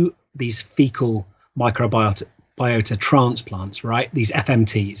they do these fecal microbiota transplants, right? These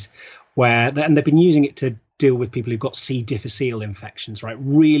FMTs, and they've been using it to deal with people who've got C. difficile infections, right?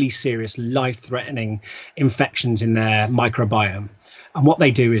 Really serious, life-threatening infections in their microbiome. And what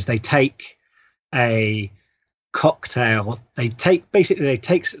they do is they take a cocktail. They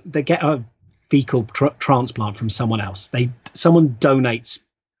get a fecal transplant from someone else. Someone donates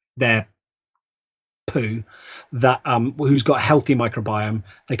their poo that who's got a healthy microbiome.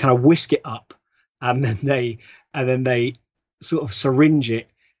 They kind of whisk it up, and then they sort of syringe it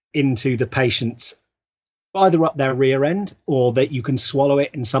into the patient's either up their rear end, or that you can swallow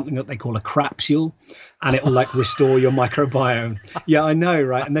it in something that they call a crapsule, and it will like restore your microbiome. Yeah, I know,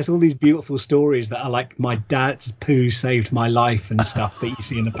 right? And there's all these beautiful stories that are like, my dad's poo saved my life and stuff that you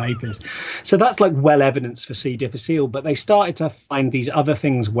see in the papers. So that's like well evidence for C. difficile. But they started to find these other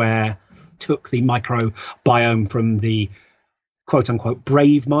things where took the microbiome from the quote unquote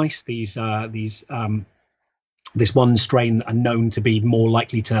brave mice, this one strain that are known to be more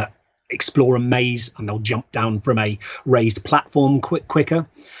likely to explore a maze, and they'll jump down from a raised platform quicker,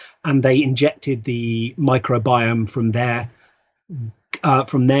 and they injected the microbiome from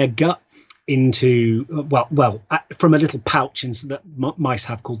their gut into from a little pouch that mice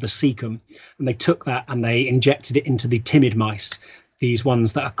have called the cecum, and they took that and they injected it into the timid mice, these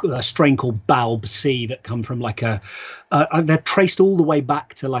ones that are a strain called Balb C that come from like they're traced all the way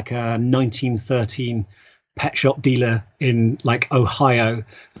back to like a 1913 pet shop dealer in like Ohio,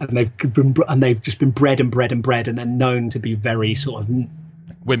 and they've just been bred and then known to be very sort of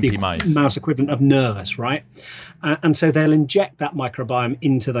wimpy mouse equivalent of nervous, right? And so they'll inject that microbiome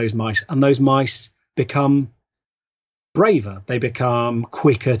into those mice, and those mice become braver. They become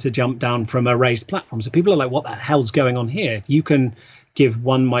quicker to jump down from a raised platform. So people are like, what the hell's going on here? If you can give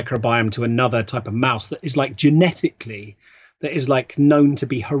one microbiome to another type of mouse that is like genetically, that is like known to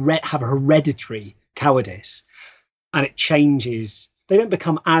be have a hereditary cowardice, and it changes, they don't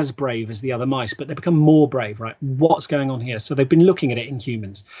become as brave as the other mice, but they become more brave, right? What's going on here? So they've been looking at it in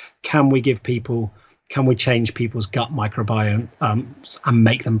humans. Can we change people's gut microbiome and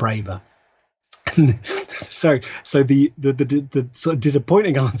make them braver? so the sort of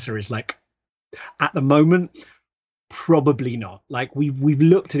disappointing answer is like, at the moment, probably not. Like we've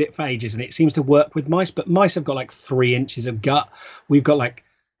looked at it for ages and it seems to work with mice, but mice have got like 3 inches of gut. We've got like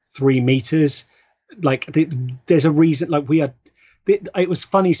 3 meters. Like there's a reason. Like it was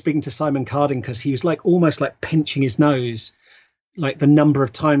funny speaking to Simon Carding, because he was like almost like pinching his nose, like the number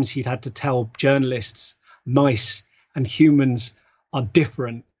of times he'd had to tell journalists mice and humans are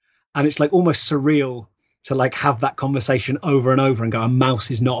different, and it's like almost surreal to like have that conversation over and over and go, a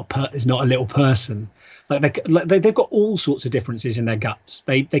mouse is not a little person. Like they've got all sorts of differences in their guts.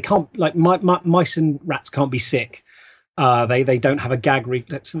 They can't, like mice and rats can't be sick. They don't have a gag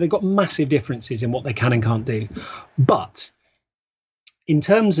reflex, so they've got massive differences in what they can and can't do. But in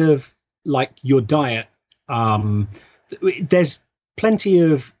terms of like your diet, there's plenty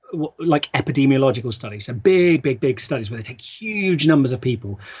of like epidemiological studies, so big studies where they take huge numbers of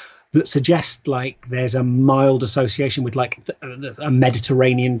people, that suggest like there's a mild association with like a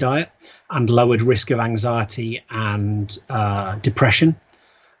Mediterranean diet and lowered risk of anxiety and depression.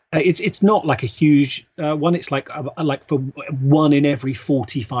 It's not like a huge one. It's like for 1 in every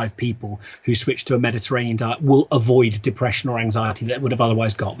 45 people who switch to a Mediterranean diet will avoid depression or anxiety that would have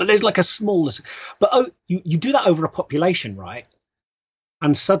otherwise got. But there's like a small, but you do that over a population, right?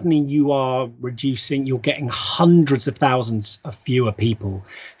 And suddenly you're getting hundreds of thousands of fewer people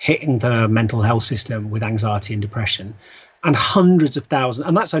hitting the mental health system with anxiety and depression, and hundreds of thousands,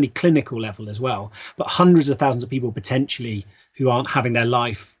 and that's only clinical level as well, but hundreds of thousands of people potentially who aren't having their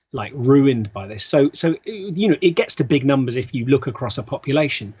life like ruined by this. So it gets to big numbers if you look across a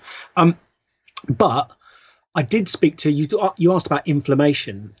population. But I did speak to you. You asked about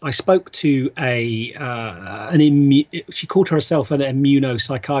inflammation. I spoke to she called herself an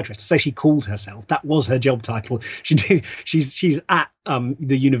immunopsychiatrist. To say she called herself, that was her job title. She's at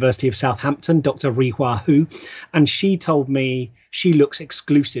the University of Southampton, Dr. Rihua Hu, and she told me she looks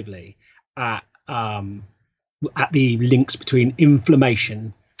exclusively at the links between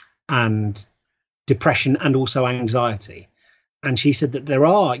inflammation and depression and also anxiety. And she said that there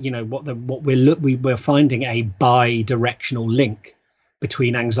are, we're finding a bi-directional link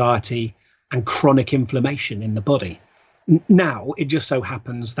between anxiety and chronic inflammation in the body. Now, it just so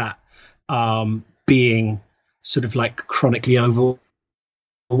happens that being sort of like chronically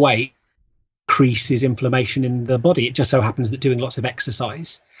overweight increases inflammation in the body. It just so happens that doing lots of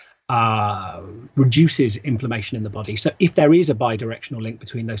exercise reduces inflammation in the body. So if there is a bi-directional link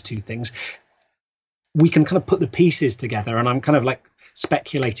between those two things, we can kind of put the pieces together. And I'm kind of like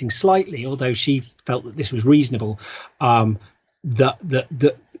speculating slightly, although she felt that this was reasonable,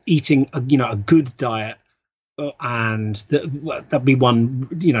 that eating a good diet, and that'd be one,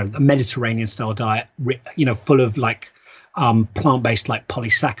 a Mediterranean style diet, full of like plant-based like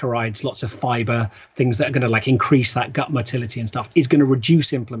polysaccharides, lots of fiber, things that are going to like increase that gut motility and stuff, is going to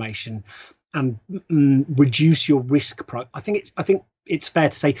reduce inflammation and reduce your risk. I think it's fair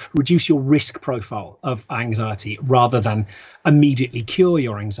to say reduce your risk profile of anxiety rather than immediately cure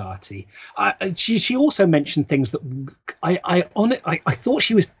your anxiety. She also mentioned things that I thought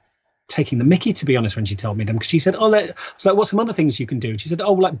she was taking the mickey, to be honest, when she told me them, because she said, I was like, what's some other things you can do? And she said,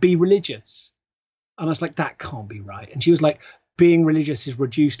 like be religious. And I was like, that can't be right. And she was like, being religious is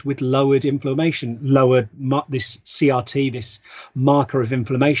reduced with lowered inflammation, this CRT, this marker of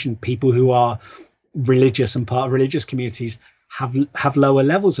inflammation. People who are religious and part of religious communities have lower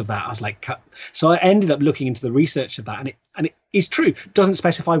levels of that. I was like, so I ended up looking into the research of that, and it is true. It doesn't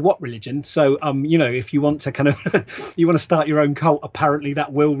specify what religion. So, if you want to kind of, you want to start your own cult, apparently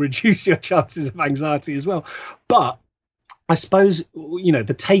that will reduce your chances of anxiety as well. But I suppose,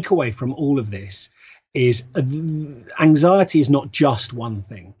 the takeaway from all of this is anxiety is not just one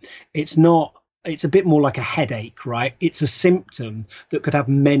thing. It's a bit more like a headache, right? It's a symptom that could have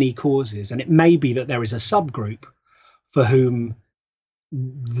many causes. And it may be that there is a subgroup for whom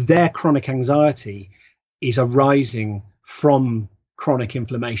their chronic anxiety is arising from chronic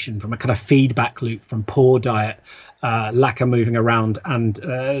inflammation, from a kind of feedback loop, from poor diet, lack of moving around,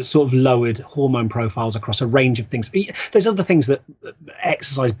 and sort of lowered hormone profiles across a range of things. There's other things that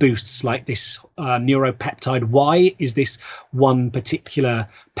exercise boosts, like this neuropeptide Y is this one particular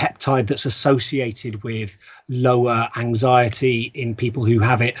peptide that's associated with lower anxiety in people who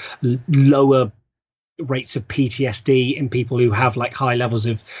have it, lower rates of PTSD in people who have like high levels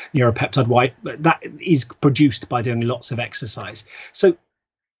of neuropeptide Y. That is produced by doing lots of exercise. So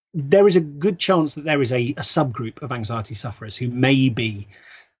there is a good chance that there is a subgroup of anxiety sufferers who may be,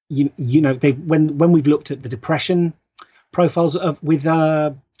 when we've looked at the depression profiles with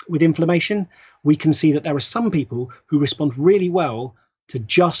inflammation, we can see that there are some people who respond really well to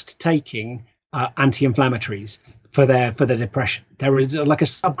just taking anti-inflammatories for their depression. There is like a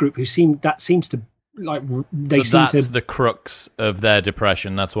subgroup who seems to like they so seem to. That's the crux of their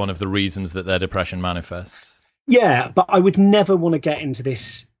depression. That's one of the reasons that their depression manifests. Yeah, but I would never want to get into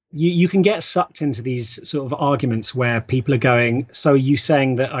this. You can get sucked into these sort of arguments where people are going, so are you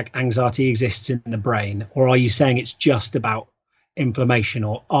saying that like anxiety exists in the brain, or are you saying it's just about inflammation,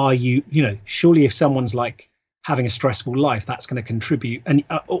 or are you, surely if someone's like having a stressful life, that's going to contribute. And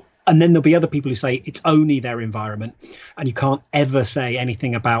then there'll be other people who say it's only their environment, and you can't ever say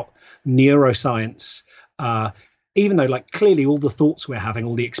anything about neuroscience, even though like clearly all the thoughts we're having,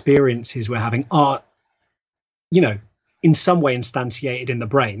 all the experiences we're having are, in some way instantiated in the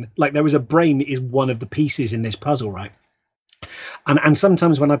brain. Like there is a brain is one of the pieces in this puzzle, right? And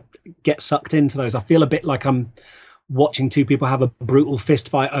sometimes when I get sucked into those, I feel a bit like I'm watching two people have a brutal fist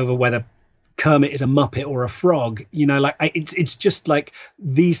fight over whether Kermit is a Muppet or a frog. It's just like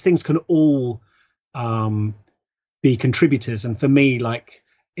these things can all be contributors. And for me, like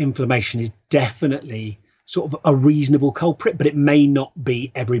inflammation is definitely sort of a reasonable culprit, but it may not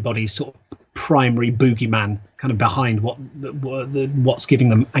be everybody's sort of primary boogeyman kind of behind what's giving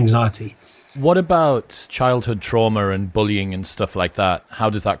them anxiety. What about childhood trauma and bullying and stuff like that? How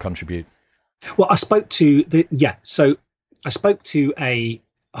does that contribute? Well, I spoke to a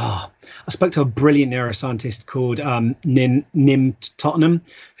brilliant neuroscientist called Nim Tottenham,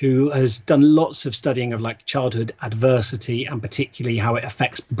 who has done lots of studying of like childhood adversity and particularly how it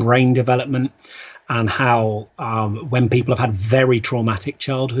affects brain development, and how when people have had very traumatic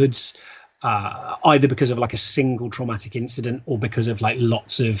childhoods, either because of like a single traumatic incident or because of like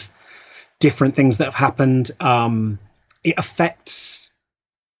lots of different things that have happened, it affects.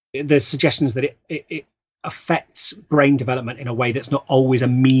 There's suggestions that it affects brain development in a way that's not always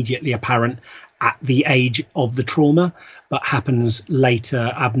immediately apparent at the age of the trauma, but happens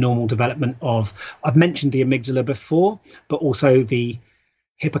later. Abnormal development of, I've mentioned the amygdala before, but also the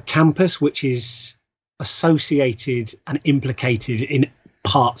hippocampus, which is associated and implicated in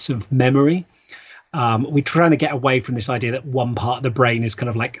parts of memory. We're trying to get away from this idea that one part of the brain is kind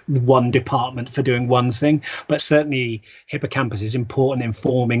of like one department for doing one thing, but certainly hippocampus is important in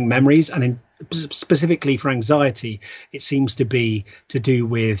forming memories, and specifically for anxiety, it seems to be to do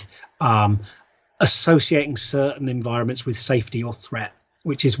with associating certain environments with safety or threat,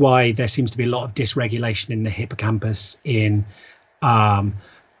 which is why there seems to be a lot of dysregulation in the hippocampus in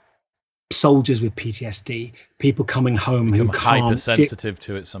soldiers with PTSD, people coming home who can't hypersensitive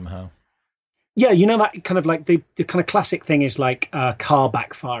to it somehow. Yeah, that kind of like the kind of classic thing is like a car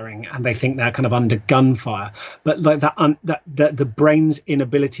backfiring, and they think they're kind of under gunfire. But like that the brain's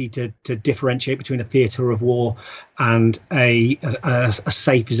inability to differentiate between a theatre of war and a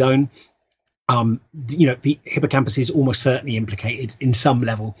safe zone The hippocampus is almost certainly implicated in some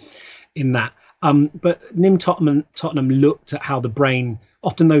level in that. But Nim Tottenham looked at how the brain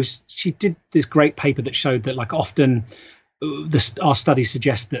often she did this great paper that showed that like often our studies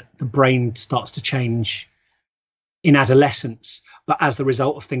suggest that the brain starts to change in adolescence, but as the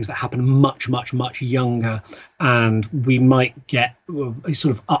result of things that happen much, much, much younger. And we might get a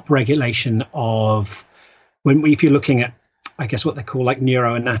sort of upregulation of if you're looking at, I guess, what they call like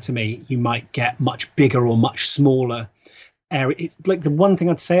neuroanatomy, you might get much bigger or much smaller area. It's like the one thing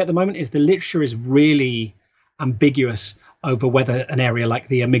I'd say at the moment is the literature is really ambiguous over whether an area like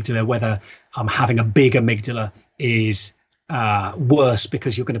the amygdala, whether having a big amygdala is worse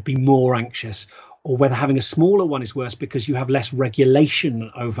because you're going to be more anxious, or whether having a smaller one is worse because you have less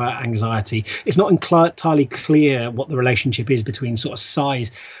regulation over anxiety. It's not entirely clear what the relationship is between sort of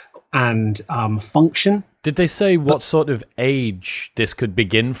size and function. Did they say what sort of age this could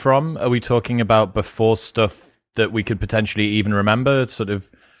begin from? Are we talking about before stuff that we could potentially even remember, sort of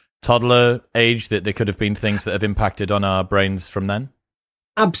toddler age, that there could have been things that have impacted on our brains from then?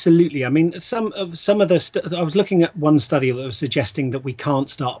 Absolutely. I mean, some of the I was looking at one study that was suggesting that we can't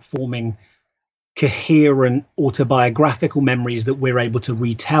start forming coherent autobiographical memories that we're able to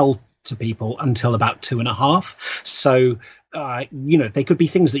retell to people until about 2.5. So, they could be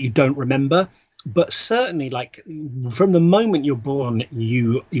things that you don't remember, but certainly, like from the moment you're born,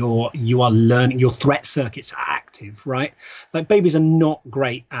 you are learning. Your threat circuits are active, right? Like babies are not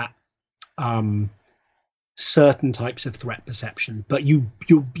great at certain types of threat perception, but you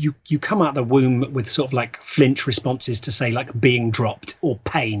come out of the womb with sort of like flinch responses to, say, like being dropped or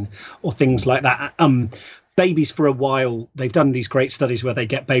pain or things like that. Babies, for a while, they've done these great studies where they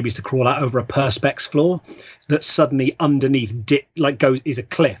get babies to crawl out over a perspex floor that suddenly underneath is a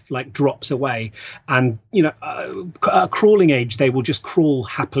cliff, like drops away. And at a crawling age, they will just crawl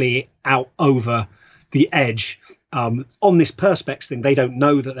happily out over the edge. On this perspex thing, they don't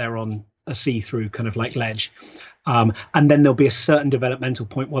know that they're on a see-through kind of like ledge. And then there'll be a certain developmental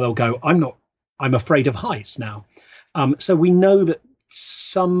point where they'll go, I'm afraid of heights now. So we know that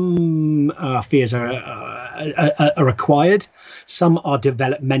some fears are acquired. Some are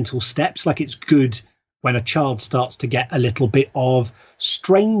developmental steps. Like it's good when a child starts to get a little bit of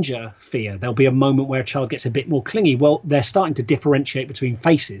stranger fear. There'll be a moment where a child gets a bit more clingy. Well, they're starting to differentiate between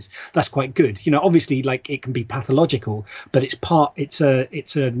faces. That's quite good. Obviously, like it can be pathological, but it's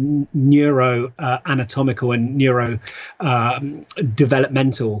a neuro anatomical and neuro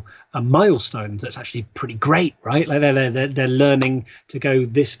developmental milestone that's actually pretty great, right? Like they're learning to go,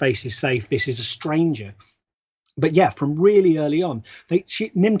 this face is safe, this is a stranger. But yeah, from really early on,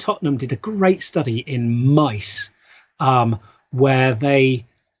 Nim Tottenham did a great study in mice where they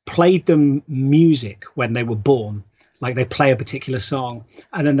played them music when they were born, like they play a particular song.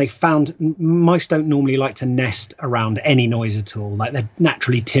 And then they found mice don't normally like to nest around any noise at all, like they're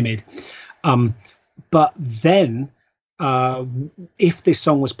naturally timid. But then if this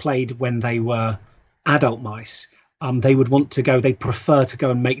song was played when they were adult mice, they would want to go, they'd prefer to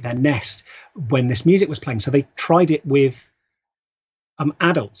go and make their nest when this music was playing. So they tried it with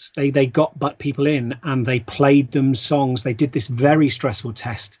adults. They got people in and they played them songs. They did this very stressful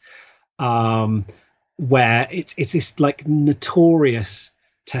test where it's this like notorious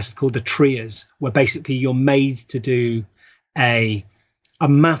test called the trias, where basically you're made to do a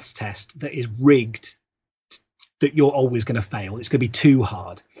maths test that is rigged that you're always going to fail. It's going to be too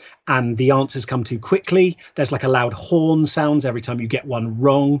hard. And the answers come too quickly. There's like a loud horn sounds every time you get one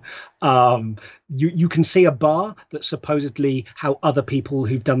wrong. You can see a bar that's supposedly how other people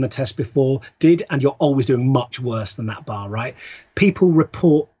who've done the test before did, and you're always doing much worse than that bar, right? People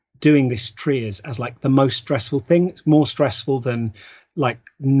report doing this trias as like the most stressful thing. It's more stressful than like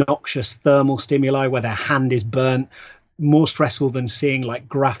noxious thermal stimuli where their hand is burnt. More stressful than seeing like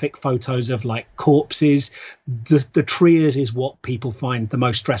graphic photos of like corpses. The trias is what people find the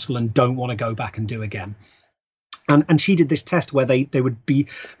most stressful and don't want to go back and do again. And she did this test where they would be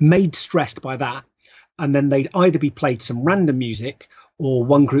made stressed by that, and then they'd either be played some random music, or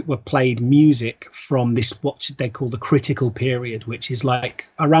one group were played music from this what they call the critical period, which is like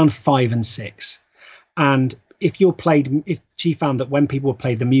around 5 and 6. And if she found that when people were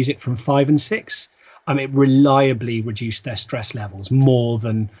played the music from 5 and 6, it reliably reduced their stress levels more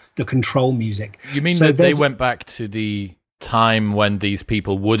than the control music. You mean that they went back to the time when these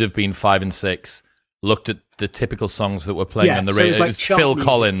people would have been 5 and 6, looked at the typical songs that were playing on the radio, like Phil music,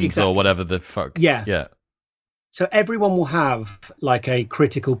 Collins exactly. Or whatever the fuck. Yeah. So everyone will have like a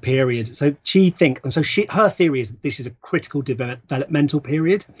critical period. So her theory is that this is a critical developmental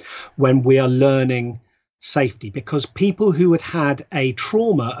period when we are learning safety, because people who had a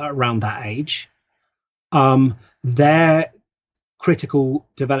trauma around that age, their critical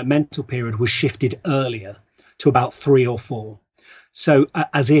developmental period was shifted earlier to about 3 or 4. So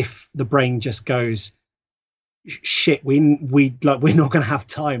as if the brain just goes, shit, we're not going to have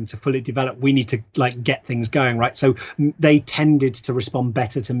time to fully develop. We need to like get things going, right? So they tended to respond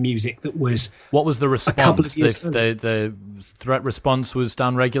better to music that was. What was the response? A couple of years the threat response was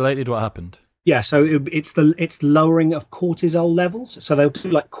downregulated. What happened? Yeah, so it's lowering of cortisol levels. So they'll do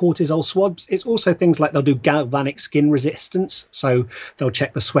like cortisol swabs. It's also things like they'll do galvanic skin resistance. So they'll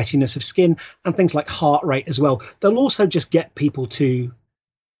check the sweatiness of skin and things like heart rate as well. They'll also just get people to,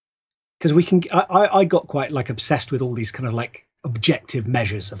 because I got quite like obsessed with all these kind of like objective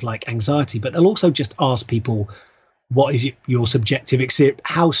measures of like anxiety, but they'll also just ask people, what is your subjective experience?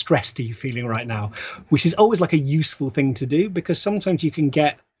 How stressed are you feeling right now? Which is always like a useful thing to do, because sometimes you can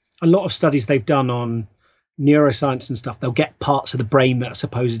get a lot of studies they've done on neuroscience and stuff. They'll get parts of the brain that are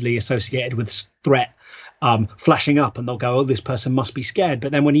supposedly associated with threat flashing up, and they'll go, oh, this person must be scared.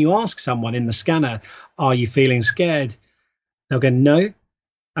 But then when you ask someone in the scanner, are you feeling scared? They'll go, no.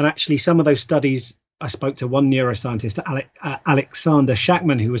 And actually, some of those studies, I spoke to one neuroscientist, Alexander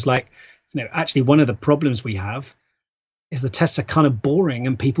Shackman, who was like, actually one of the problems we have is the tests are kind of boring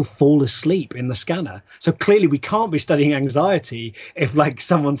and people fall asleep in the scanner. So clearly we can't be studying anxiety if like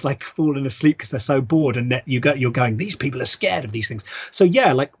someone's like falling asleep because they're so bored, and you're going, these people are scared of these things. So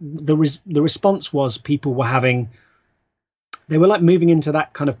yeah, like the response was people were they were like moving into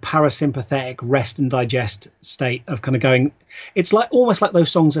that kind of parasympathetic rest and digest state of kind of going, it's like almost like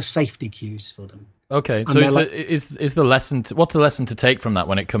those songs are safety cues for them. Okay, so is the lesson, what's the lesson to take from that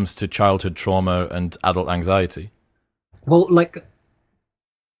when it comes to childhood trauma and adult anxiety? Well, like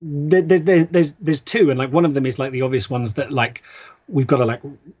there's two, and like one of them is like the obvious ones that like we've got to like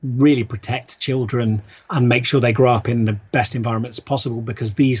really protect children and make sure they grow up in the best environments possible,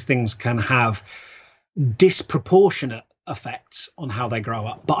 because these things can have disproportionate effects on how they grow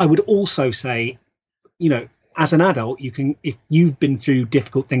up. But I would also say, as an adult, you can, if you've been through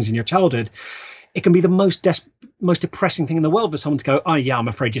difficult things in your childhood, it can be the most depressing thing in the world for someone to go, oh yeah, I'm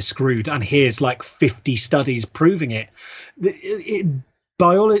afraid you're screwed, and here's like 50 studies proving it. We're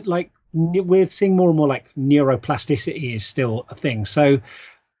seeing more and more like neuroplasticity is still a thing. So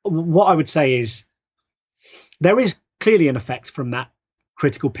what I would say is there is clearly an effect from that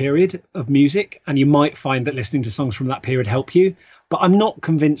critical period of music, and you might find that listening to songs from that period help you, but I'm not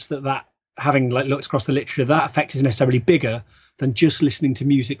convinced that having like looked across the literature, that effect is necessarily bigger than just listening to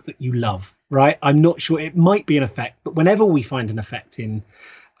music that you love, right? I'm not sure. It might be an effect, but whenever we find an effect in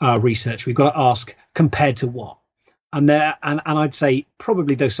research, we've got to ask compared to what. And I'd say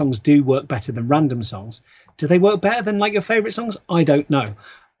probably those songs do work better than random songs. Do they work better than like your favorite songs? I don't know.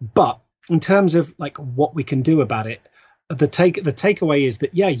 But in terms of like what we can do about it, the takeaway is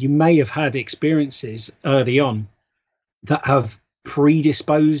that, yeah, you may have had experiences early on that have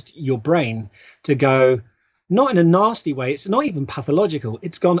predisposed your brain to go, not in a nasty way, it's not even pathological,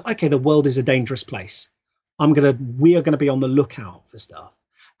 it's gone, okay, the world is a dangerous place, we are going to be on the lookout for stuff,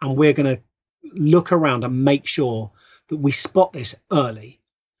 and we're going to look around and make sure that we spot this early.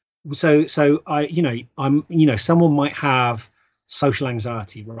 So someone might have social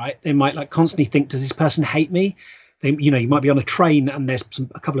anxiety, right? They might like constantly think, does this person hate me? You might be on a train and there's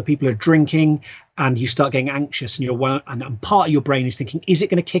a couple of people are drinking, and you start getting anxious, and part of your brain is thinking, is it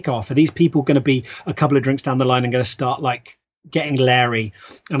going to kick off? Are these people going to be a couple of drinks down the line and going to start like getting leery?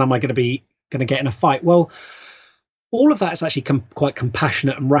 And am I going to get in a fight? Well, all of that is actually quite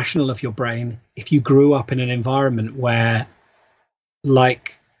compassionate and rational of your brain if you grew up in an environment where,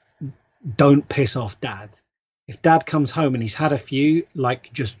 like, don't piss off dad. If dad comes home and he's had a few,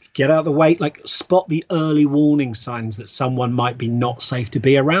 like, just get out of the way, like, spot the early warning signs that someone might be not safe to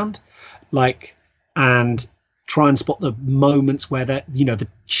be around, like, and try and spot the moments where the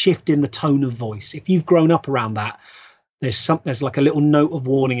shift in the tone of voice. If you've grown up around that, there's like a little note of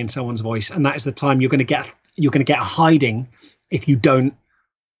warning in someone's voice, and that is the time you're going to get a hiding if you don't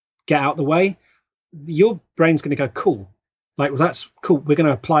get out the way. Your brain's going to go, cool. Like, well, that's cool. We're going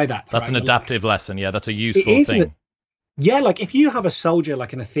to apply that. That's an adaptive lesson. Yeah, that's a useful thing. Yeah, like if you have a soldier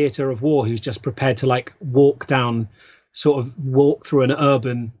like in a theatre of war who's just prepared to like walk through an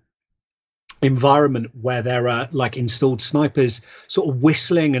urban environment where there are like installed snipers sort of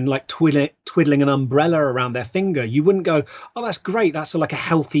whistling and like twiddling an umbrella around their finger, you wouldn't go, oh, that's great, that's like a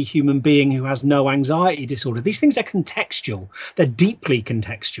healthy human being who has no anxiety disorder. These things are contextual. They're deeply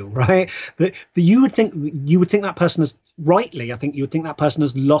contextual, right? That you would think that person has, rightly, I think you would think that person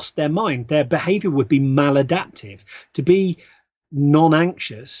has lost their mind. Their behavior would be maladaptive. To be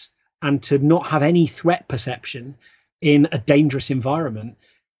non-anxious and to not have any threat perception in a dangerous environment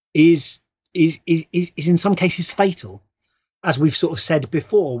is in some cases fatal, as we've sort of said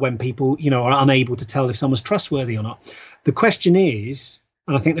before, when people, are unable to tell if someone's trustworthy or not. The question is,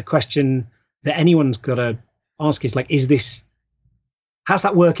 and I think the question that anyone's got to ask is how's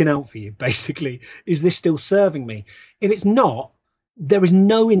that working out for you? Basically, is this still serving me? If it's not, there is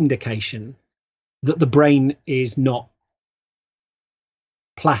no indication that the brain is not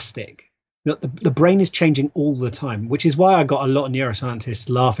plastic. That the brain is changing all the time, which is why I got a lot of neuroscientists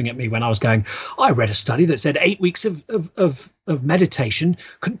laughing at me when I was going, I read a study that said 8 weeks of meditation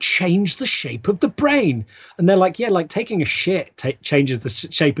can change the shape of the brain. And they're like, yeah, like taking a shit changes the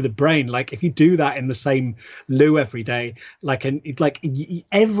shape of the brain. Like if you do that in the same loo every day,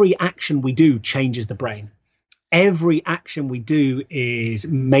 every action we do changes the brain. Every action we do is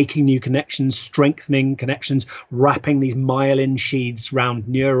making new connections, strengthening connections, wrapping these myelin sheaths around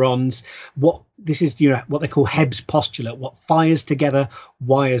neurons. This is what they call Hebb's postulate. What fires together,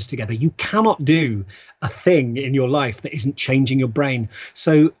 wires together. You cannot do a thing in your life that isn't changing your brain.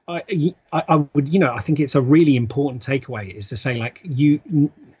 So I would, I think it's a really important takeaway is to say, like,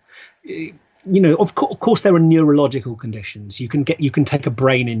 of course, there are neurological conditions. You can take a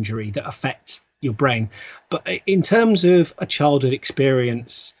brain injury that affects your brain, but in terms of a childhood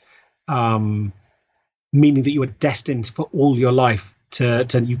experience, meaning that you are destined for all your life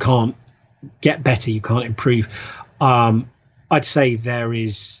to you can't get better, you can't improve. I'd say there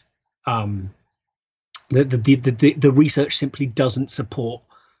is the research simply doesn't support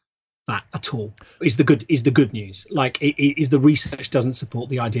that at all. Is the good news. Like the research doesn't support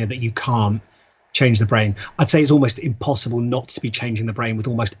the idea that you can't change the brain. I'd say it's almost impossible not to be changing the brain with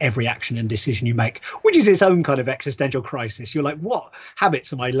almost every action and decision you make, which is its own kind of existential crisis. You're like, what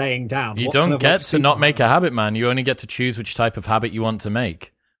habits am I laying down? You don't get to not make a habit, man. You only get to choose which type of habit you want to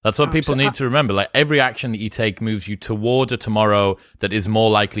make. That's what people need to remember. Like every action that you take moves you toward a tomorrow that is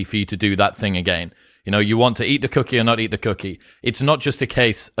more likely for you to do that thing again. You want to eat the cookie or not eat the cookie. It's not just a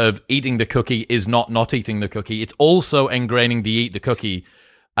case of eating the cookie is not eating the cookie. It's also ingraining the eat the cookie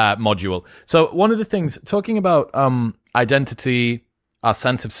module. So one of the things, talking about identity, our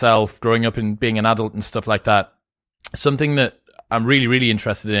sense of self, growing up and being an adult and stuff like that, something that I'm really, really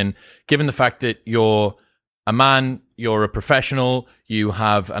interested in, given the fact that you're a man, you're a professional, you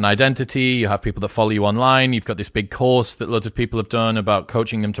have an identity, you have people that follow you online, you've got this big course that loads of people have done about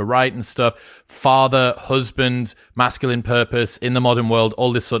coaching them to write and stuff, father, husband, masculine purpose in the modern world,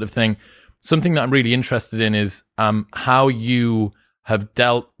 all this sort of thing. Something that I'm really interested in is how you have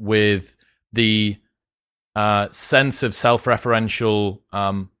dealt with the sense of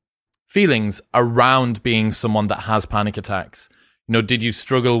self-referential feelings around being someone that has panic attacks. Did you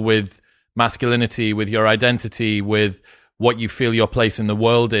struggle with masculinity, with your identity, with what you feel your place in the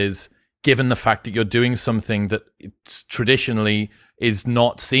world is, given the fact that you're doing something that traditionally is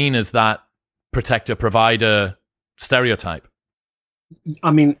not seen as that protector, provider stereotype?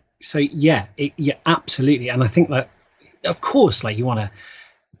 I mean, so yeah, absolutely. And I think that, of course, like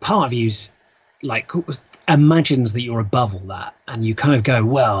part of you's like imagines that you're above all that, and you kind of go,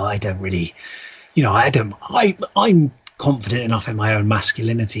 well, I don't really, I'm confident enough in my own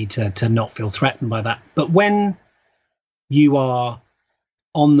masculinity to not feel threatened by that. But when you are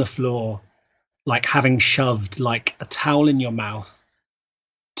on the floor, like having shoved like a towel in your mouth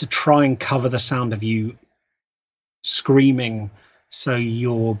to try and cover the sound of you screaming so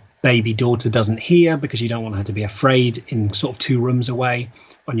your baby daughter doesn't hear because you don't want her to be afraid in sort of 2 rooms away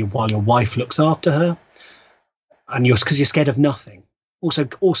while your wife looks after her, and because you're scared of nothing.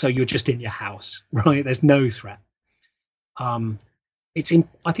 Also you're just in your house, right? There's no threat. I think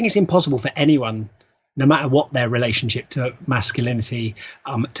it's impossible for anyone, no matter what their relationship to masculinity,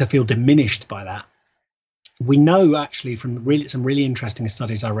 to feel diminished by that. We know actually from some really interesting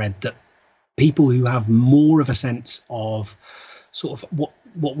studies I read that people who have more of a sense of sort of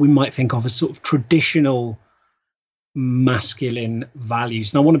what we might think of as sort of traditional masculine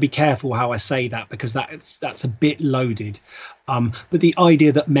values. And I want to be careful how I say that, because that's a bit loaded. But the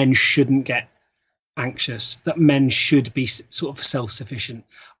idea that men shouldn't get anxious, that men should be sort of self-sufficient,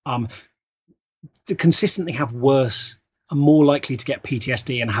 to consistently have worse, are more likely to get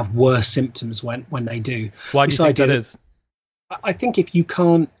PTSD and have worse symptoms when they do. Why do you think that is? I think if you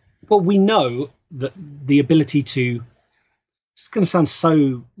can't, well, we know that the ability to, it's going to sound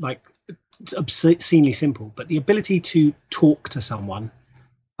so like obscenely simple, but the ability to talk to someone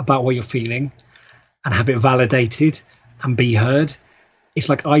about what you're feeling and have it validated and be heard, it's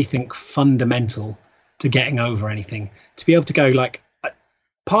like, I think, fundamental to getting over anything. To be able to go like,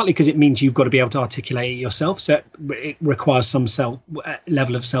 partly because it means you've got to be able to articulate it yourself. So it requires some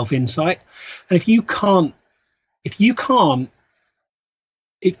level of self-insight. And if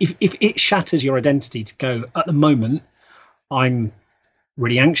it shatters your identity to go, at the moment, I'm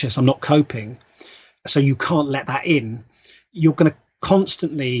really anxious, I'm not coping, so you can't let that in, you're going to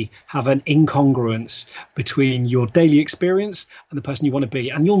constantly have an incongruence between your daily experience and the person you want to be,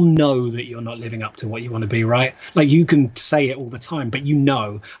 and you'll know that you're not living up to what you want to be, right? Like, you can say it all the time, but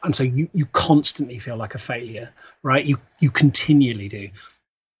and so you constantly feel like a failure, right? You continually do.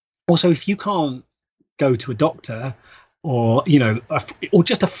 Also, if you can't go to a doctor or or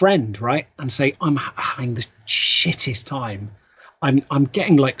just a friend, right, and say, I'm having the shittest time, I'm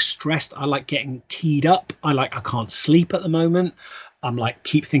getting like stressed, I like getting keyed up, I can't sleep at the moment, I'm like,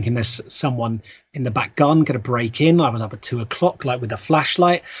 keep thinking there's someone in the back garden going to break in. I was up at 2:00, like with a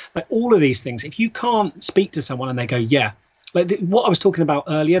flashlight, like all of these things. If you can't speak to someone and they go, yeah, like what I was talking about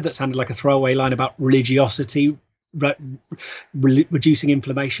earlier, that sounded like a throwaway line about religiosity, reducing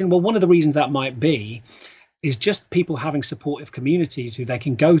inflammation. Well, one of the reasons that might be is just people having supportive communities who they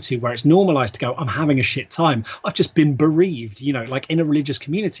can go to, where it's normalized to go, I'm having a shit time, I've just been bereaved. Like in a religious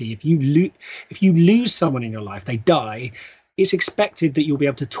community, if you lose someone in your life, they die, it's expected that you'll be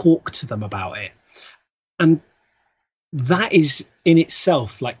able to talk to them about it. And that is in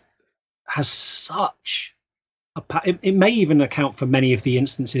itself has such it may even account for many of the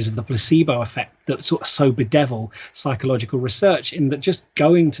instances of the placebo effect that sort of so bedevil psychological research, in that just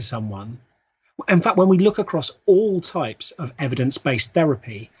going to someone. In fact, when we look across all types of evidence-based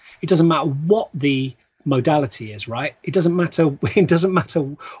therapy, it doesn't matter what the modality is, right? It doesn't matter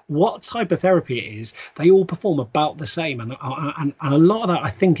what type of therapy it is, they all perform about the same. And a lot of that,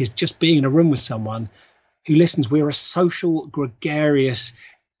 I think, is just being in a room with someone who listens. We're a social, gregarious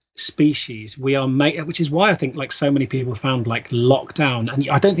species. We are which is why I think so many people found lockdown, and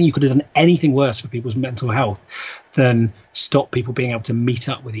I don't think you could have done anything worse for people's mental health than stop people being able to meet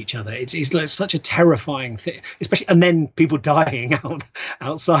up with each other. It's such a terrifying thing, especially, and then people dying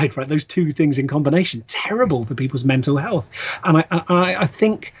outside, right? Those two things in combination, terrible for people's mental health. And I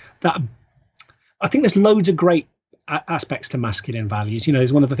think there's loads of great aspects to masculine values.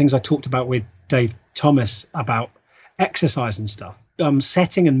 Is one of the things I talked about with Dave Thomas about exercise and stuff.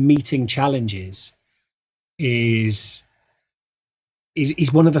 Setting and meeting challenges is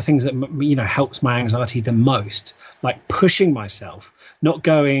one of the things that helps my anxiety the most. Like pushing myself, not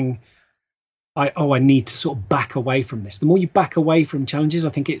going, I need to sort of back away from this. The more you back away from challenges, I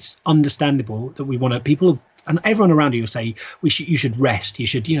think it's understandable that we want to, people and everyone around you will say you should rest, you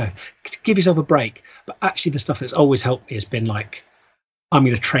should give yourself a break. But actually, the stuff that's always helped me has been I'm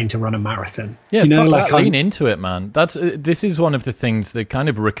going to train to run a marathon. Yeah, lean into it, man. This is one of the things, the kind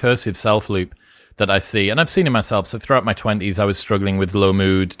of recursive self loop that I see, and I've seen it myself. So throughout my 20s, I was struggling with low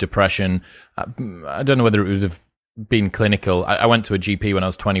mood, depression. I don't know whether it would have been clinical. I went to a GP when I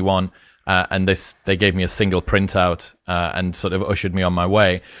was 21, and they gave me a single printout and sort of ushered me on my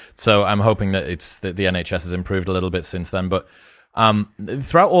way. So I'm hoping that that the NHS has improved a little bit since then. But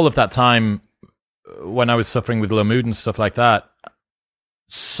throughout all of that time, when I was suffering with low mood and stuff like that,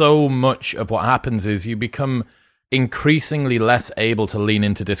 so much of what happens is you become increasingly less able to lean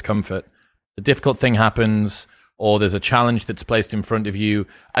into discomfort. A difficult thing happens, or there's a challenge that's placed in front of you,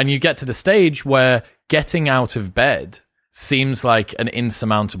 and you get to the stage where getting out of bed seems like an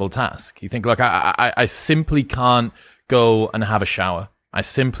insurmountable task. You think, look, I simply can't go and have a shower. I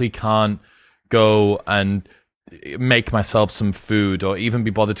simply can't go and make myself some food, or even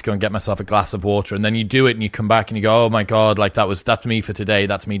be bothered to go and get myself a glass of water. And then you do it and you come back and you go, oh my God, that's me for today.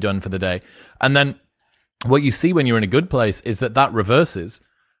 That's me done for the day. And then what you see when you're in a good place is that reverses.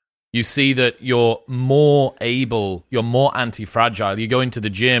 You see that you're more able, you're more anti-fragile. You go into the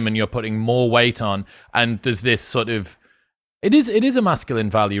gym and you're putting more weight on, and there's this sort of, it is a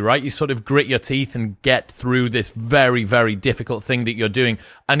masculine value, right? You sort of grit your teeth and get through this very, very difficult thing that you're doing.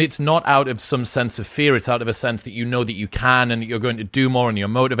 And it's not out of some sense of fear. It's out of a sense that you know that you can and that you're going to do more and you're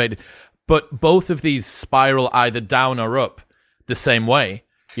motivated. But both of these spiral either down or up the same way,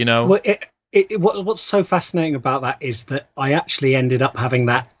 Well, what's so fascinating about that is that I actually ended up having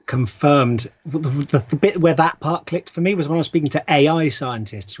that confirmed. The bit where that part clicked for me was when I was speaking to AI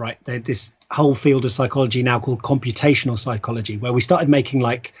scientists, right? This whole field of psychology now called computational psychology, where we started making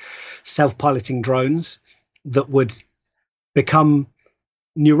self-piloting drones that would become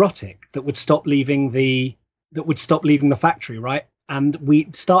neurotic, that would stop leaving the factory, right? And we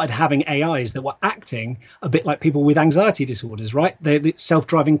started having AIs that were acting a bit like people with anxiety disorders, right? The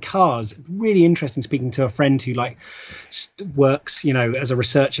self-driving cars. Really interesting speaking to a friend who works, as a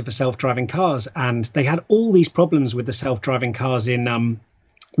researcher for self-driving cars. And they had all these problems with the self-driving cars in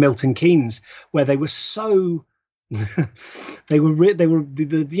Milton Keynes, where they were so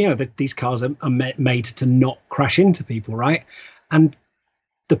these cars are made to not crash into people, right? And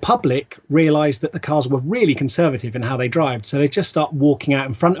the public realized that the cars were really conservative in how they drive, so they just start walking out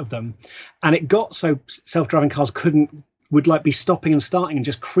in front of them, and it got so self-driving cars would like be stopping and starting and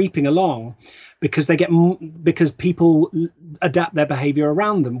just creeping along because because people adapt their behavior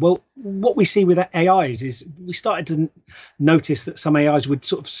around them. Well, what we see with AIs is we started to notice that some AIs would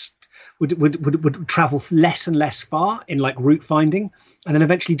sort of would travel less and less far in like route finding, and then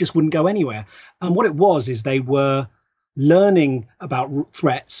eventually just wouldn't go anywhere. And what it was is they were learning about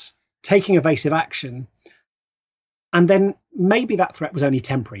threats, taking evasive action, and then maybe that threat was only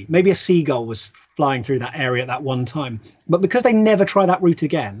temporary. Maybe a seagull was flying through that area at that one time. But because they never try that route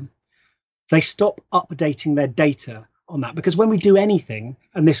again, they stop updating their data on that. Because when we do anything,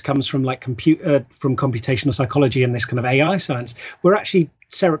 and this comes from like from computational psychology and this kind of AI science, we're actually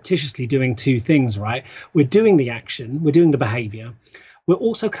surreptitiously doing two things, right? We're doing the action, we're doing the behavior. We're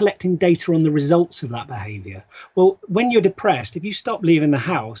also collecting data on the results of that behavior. Well, when you're depressed, if you stop leaving the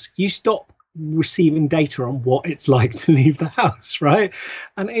house, you stop receiving data on what it's like to leave the house, right?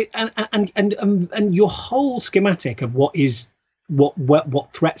 And your whole schematic of what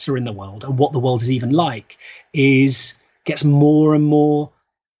threats are in the world and what the world is even like gets more and more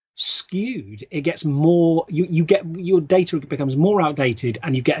skewed. It gets more, you get, your data becomes more outdated,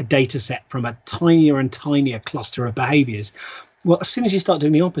 and you get a data set from a tinier and tinier cluster of behaviors. Well, as soon as you start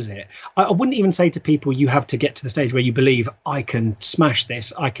doing the opposite, I wouldn't even say to people, you have to get to the stage where you believe, I can smash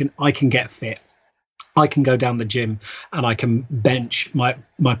this, I can get fit, I can go down the gym, and I can bench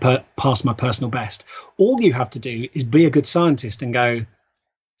past my personal best. All you have to do is be a good scientist and go,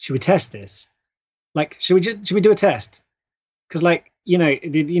 should we test this? Like, should we do a test? Because like,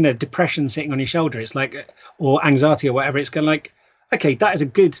 depression sitting on your shoulder, it's like, or anxiety or whatever, it's going like, okay, that is a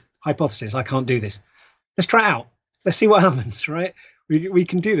good hypothesis. I can't do this. Let's try it out. Let's see what happens, right? We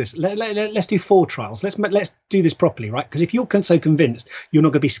can do this. Let's do 4 trials. Let's do this properly, right? Because if you're so convinced, you're not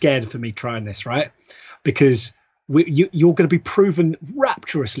going to be scared for me trying this, right? Because you're going to be proven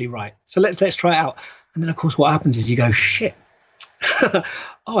rapturously right. So let's try it out. And then, of course, what happens is you go, shit.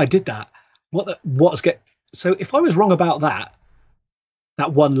 Oh, I did that. So if I was wrong about that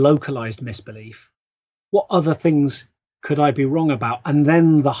one localized misbelief, what other things could I be wrong about? And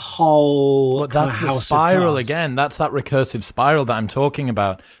then the whole that's the spiral again. That's that recursive spiral that I'm talking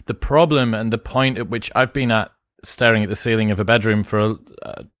about. The problem and the point at which I've been at staring at the ceiling of a bedroom for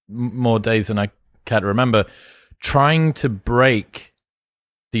more days than I care to remember, trying to break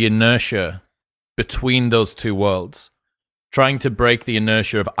the inertia between those two worlds, trying to break the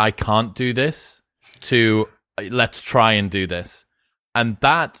inertia of I can't do this to let's try and do this. And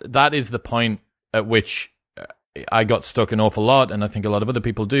that is the point at which I got stuck an awful lot, and I think a lot of other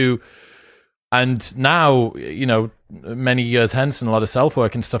people do. And now, many years hence and a lot of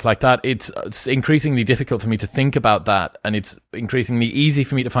self-work and stuff like that, it's increasingly difficult for me to think about that, and it's increasingly easy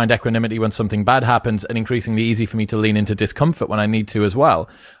for me to find equanimity when something bad happens, and increasingly easy for me to lean into discomfort when I need to as well.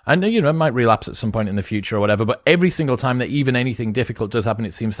 And, it might relapse at some point in the future or whatever, but every single time that even anything difficult does happen,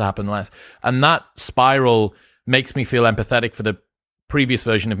 it seems to happen less. And that spiral makes me feel empathetic for the previous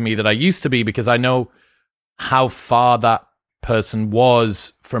version of me that I used to be, because I know how far that person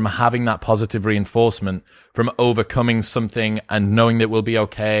was from having that positive reinforcement, from overcoming something and knowing that we'll be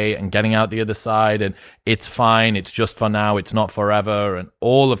okay and getting out the other side and it's fine, it's just for now, it's not forever, and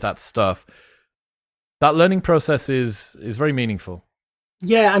all of that stuff. That learning process is very meaningful.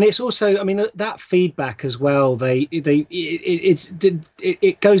 Yeah, and it's also, that feedback as well. It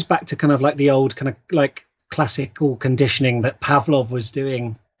goes back to kind of like the old kind of like classical conditioning that Pavlov was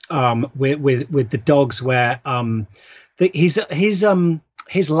doing with the dogs, where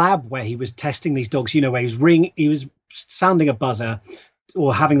his lab where he was testing these dogs, where he was sounding a buzzer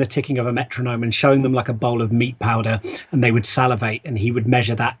or having the ticking of a metronome and showing them like a bowl of meat powder, and they would salivate, and he would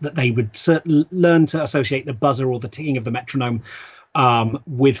measure that they would learn to associate the buzzer or the ticking of the metronome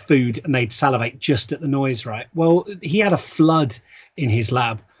with food, and they'd salivate just at the noise, right? Well, he had a flood in his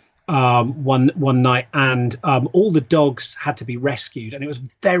lab one night, and all the dogs had to be rescued, and it was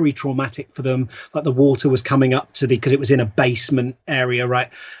very traumatic for them. Like the water was coming up because it was in a basement area,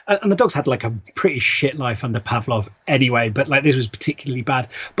 right? And the dogs had like a pretty shit life under Pavlov anyway, but like this was particularly bad.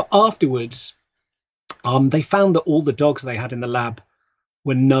 But afterwards, they found that all the dogs they had in the lab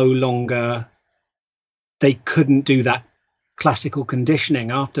were no longer, they couldn't do that classical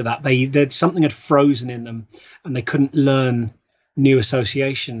conditioning after that. Something had frozen in them, and they couldn't learn new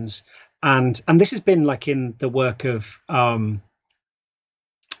associations. And this has been like in the work of in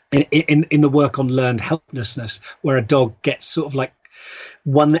the work on learned helplessness, where a dog gets sort of like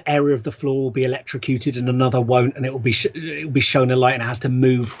one area of the floor will be electrocuted and another won't, and it will be shown a light and it has to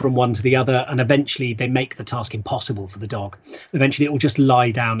move from one to the other, and eventually they make the task impossible for the dog. Eventually it will just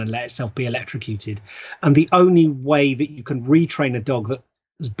lie down and let itself be electrocuted. And the only way that you can retrain a dog that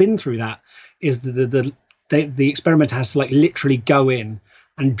has been through that is the experimenter has to like literally go in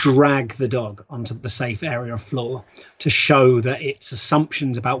and drag the dog onto the safe area of floor to show that its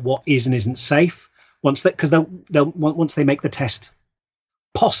assumptions about what is and isn't safe, once they make the test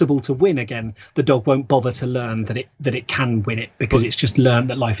possible to win again, the dog won't bother to learn that it can win it, because it's just learned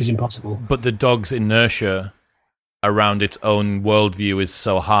that life is impossible. But the dog's inertia around its own worldview is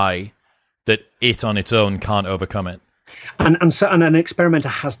so high that it on its own can't overcome it. And so an experimenter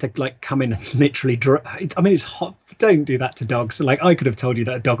has to like come in and literally it's hot. Don't do that to dogs. Like, I could have told you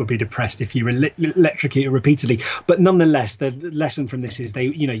that a dog would be depressed if you electrocute it repeatedly, but nonetheless the lesson from this is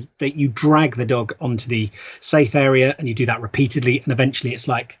that you drag the dog onto the safe area, and you do that repeatedly, and eventually it's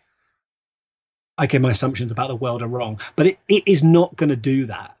like, okay, my assumptions about the world are wrong. But it is not going to do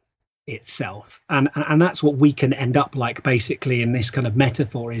that itself, and that's what we can end up like, basically, in this kind of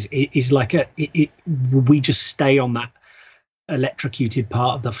metaphor is like we just stay on that electrocuted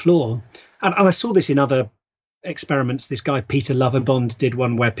part of the floor. And I saw this in other experiments. This guy Peter Loverbond did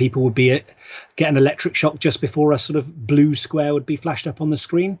one where people would get an electric shock just before a sort of blue square would be flashed up on the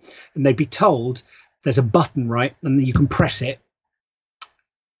screen, and they'd be told there's a button, right, and you can press it,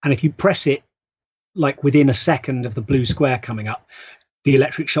 and if you press it like within a second of the blue square coming up, the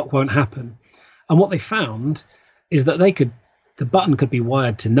electric shock won't happen. And what they found is that the button could be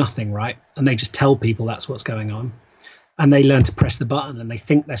wired to nothing, right? And they just tell people that's what's going on. And they learn to press the button, and they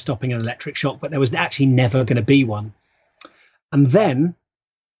think they're stopping an electric shock, but there was actually never going to be one. And then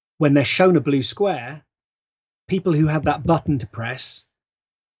when they're shown a blue square, people who had that button to press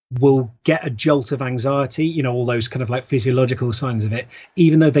will get a jolt of anxiety, all those kind of like physiological signs of it,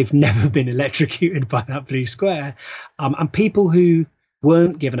 even though they've never been electrocuted by that blue square. And people who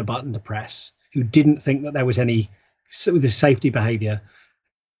weren't given a button to press, who didn't think that there was any safety behavior,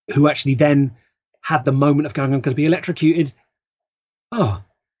 who actually then had the moment of going, I'm going to be electrocuted. Oh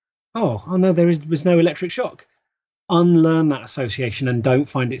no, was no electric shock. Unlearn that association and don't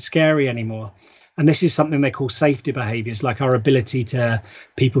find it scary anymore. And this is something they call safety behaviors, like our ability to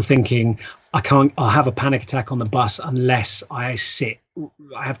people thinking, I'll have a panic attack on the bus unless I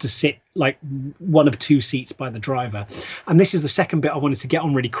have to sit like one of two seats by the driver. And this is the second bit I wanted to get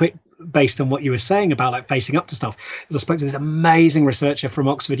on really quick, based on what you were saying about like facing up to stuff. Is I spoke to this amazing researcher from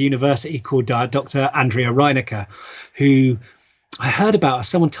Oxford University called Dr. Andrea Reinecker, who I heard about.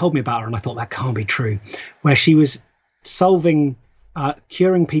 Someone told me about her, and I thought that can't be true, where she was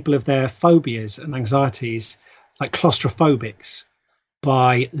curing people of their phobias and anxieties, like claustrophobics,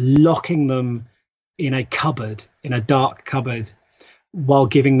 by locking them in a dark cupboard, while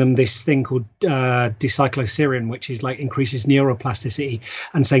giving them this thing called dicycloserine, which is like increases neuroplasticity,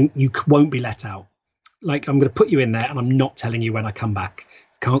 and saying you won't be let out. Like, I'm going to put you in there, and I'm not telling you when I come back.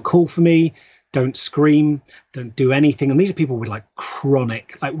 Can't call for me. Don't scream. Don't do anything. And these are people with like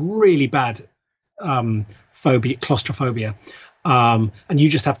chronic, like really bad claustrophobia. And you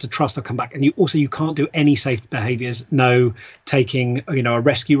just have to trust I'll come back. And you can't do any safe behaviors. No taking, a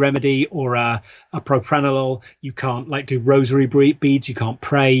rescue remedy or a propranolol. You can't like do rosary beads. You can't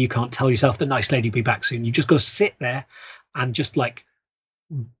pray. You can't tell yourself the nice lady will be back soon. You just got to sit there and just like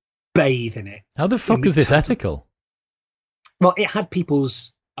bathe in it. How the fuck is this ethical? Well, it had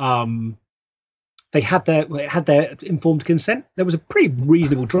people's, it had their informed consent. There was a pretty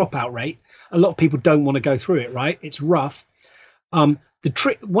reasonable dropout rate. A lot of people don't want to go through it, right? It's rough. One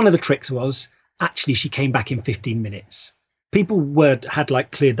of the tricks was actually she came back in 15 minutes. People had like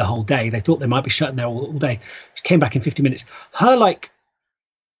cleared the whole day. They thought they might be shut in there all day. She came back in 50 minutes. Her like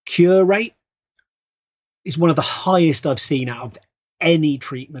cure rate is one of the highest I've seen out of any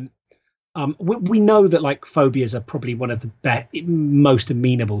treatment. We know that like phobias are probably one of the most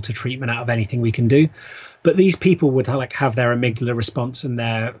amenable to treatment out of anything we can do. But these people would like have their amygdala response and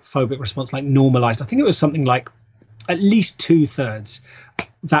their phobic response like normalized. I think it was something like at least 2/3.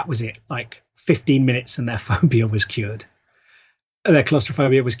 That was it. Like 15 minutes and their phobia was cured. Their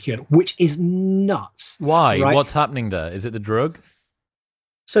claustrophobia was cured, which is nuts. Why? Right? What's happening there? Is it the drug?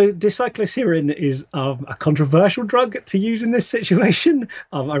 So dicyclocerin is a controversial drug to use in this situation.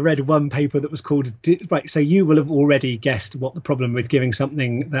 I read one paper that was called right. So you will have already guessed what the problem with giving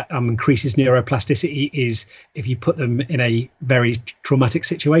something that increases neuroplasticity is if you put them in a very traumatic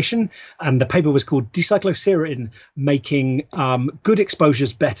situation. And the paper was called Dicyclocerin making good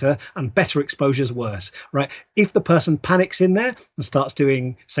exposures better and better exposures worse. Right. If the person panics in there and starts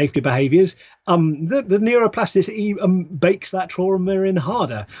doing safety behaviours, the neuroplasticity bakes that trauma in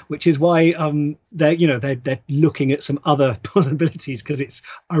harder, which is why they're looking at some other possibilities because it's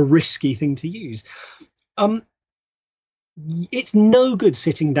a risky thing to use. It's no good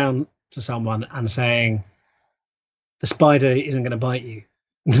sitting down to someone and saying the spider isn't going to bite you.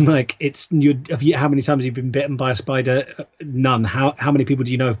 Like how many times have you been bitten by a spider? None. How many people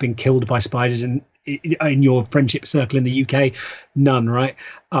do you know have been killed by spiders in your friendship circle in the UK? None, right?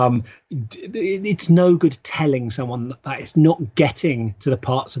 It's no good telling someone that it's not getting to the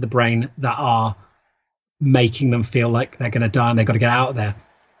parts of the brain that are making them feel like they're going to die and they've got to get out of there.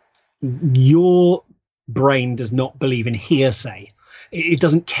 Your brain does not believe in hearsay. It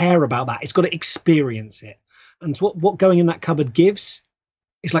doesn't care about that. It's got to experience it. And what going in that cupboard gives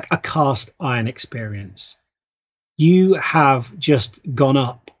is like a cast iron experience. You have just gone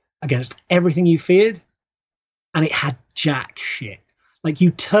up against everything you feared, and it had jack shit. Like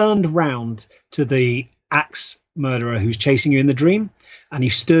you turned round to the axe murderer who's chasing you in the dream, and you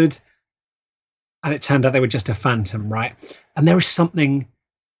stood, and it turned out they were just a phantom, right? And there is something,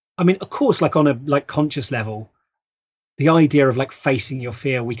 I mean, of course, like on a conscious level, the idea of like facing your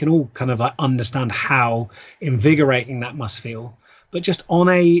fear, we can all kind of like understand how invigorating that must feel. But just on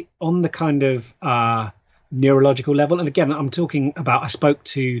the kind of neurological level, and again, I'm talking about, I spoke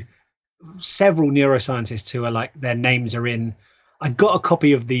to several neuroscientists who are like, their names are in, I got a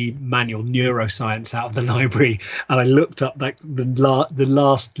copy of the manual Neuroscience out of the library, and I looked up like the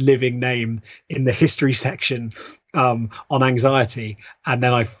last living name in the history section on anxiety, and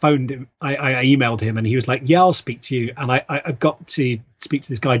then I phoned him, I emailed him, and he was like, yeah, I'll speak to you. And I got to speak to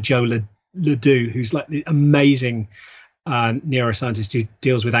this guy Joe Ledoux, who's like the amazing neuroscientist who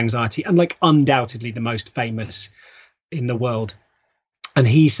deals with anxiety and like undoubtedly the most famous in the world. And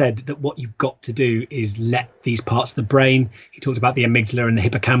he said that what you've got to do is let these parts of the brain, he talked about the amygdala and the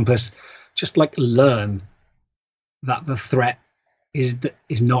hippocampus, just like learn that the threat is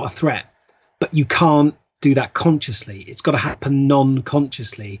not a threat. But you can't do that consciously. It's got to happen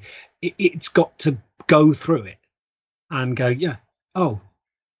non-consciously. It's got to go through it and go, yeah, oh,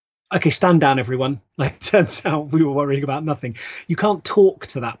 okay, stand down, everyone. Like, turns out we were worrying about nothing. You can't talk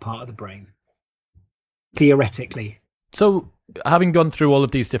to that part of the brain, theoretically. So, having gone through all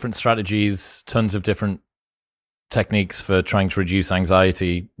of these different strategies, tons of different techniques for trying to reduce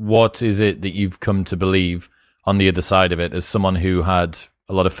anxiety, what is it that you've come to believe on the other side of it as someone who had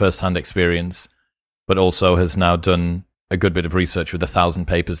a lot of first-hand experience, but also has now done a good bit of research with 1,000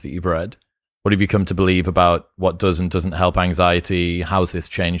 papers that you've read? What have you come to believe about what does and doesn't help anxiety? How's this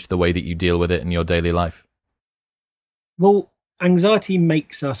changed the way that you deal with it in your daily life? Well, anxiety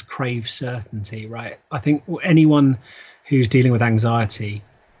makes us crave certainty, right? I think anyone who's dealing with anxiety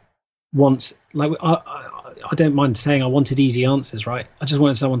wants, like, I don't mind saying I wanted easy answers, right? I just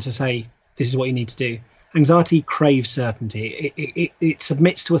wanted someone to say, this is what you need to do. Anxiety craves certainty. It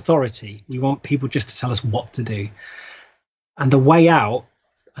submits to authority. We want people just to tell us what to do. And the way out,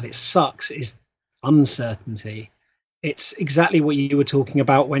 and it sucks, is uncertainty. It's exactly what you were talking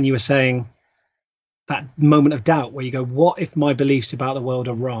about when you were saying that moment of doubt where you go, what if my beliefs about the world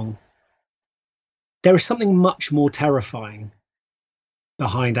are wrong? There is something much more terrifying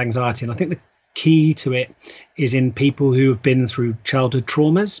behind anxiety. And I think the key to it is in people who have been through childhood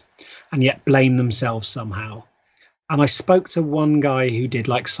traumas and yet blame themselves somehow. And I spoke to one guy who did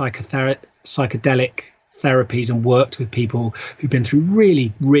like psychedelic therapies and worked with people who've been through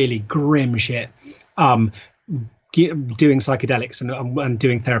really, really grim shit, doing psychedelics and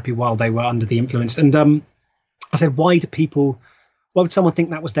doing therapy while they were under the influence. And I said, why would someone think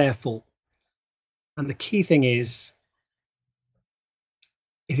that was their fault? And the key thing is,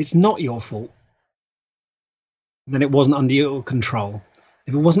 if it's not your fault, then it wasn't under your control.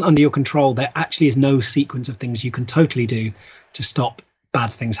 If it wasn't under your control, there actually is no sequence of things you can totally do to stop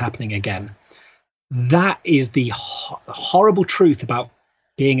bad things happening again. That is the horrible truth about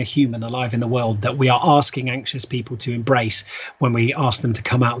being a human alive in the world that we are asking anxious people to embrace when we ask them to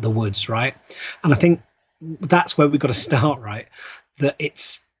come out of the woods, right? And I think that's where we've got to start, right? That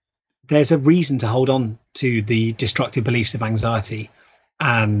there's a reason to hold on to the destructive beliefs of anxiety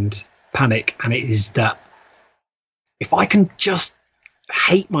and panic, and it is that if I can just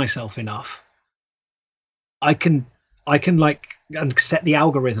hate myself enough, I can I can and set the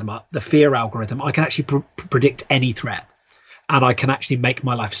algorithm up, the fear algorithm. I can actually predict any threat, and I can actually make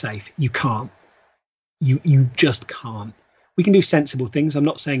my life safe. You can't. You just can't. We can do sensible things. I'm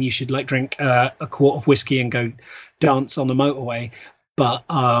not saying you should drink a quart of whiskey and go dance on the motorway, but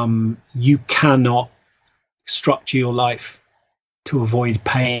you cannot structure your life to avoid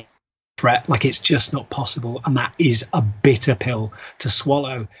pain, threat. It's just not possible, and that is a bitter pill to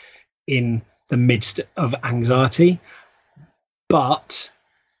swallow in the midst of anxiety. But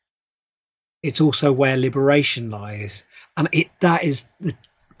it's also where liberation lies, and that is the.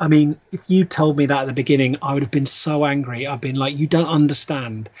 I mean, if you told me that at the beginning, I would have been so angry. I've been like, you don't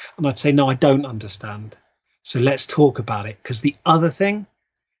understand. And I'd say, no, I don't understand. So let's talk about it. Because the other thing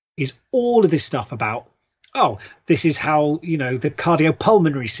is all of this stuff about, this is how, the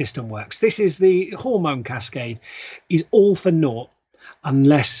cardiopulmonary system works. This is the hormone cascade, is all for naught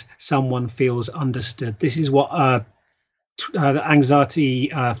unless someone feels understood. This is what the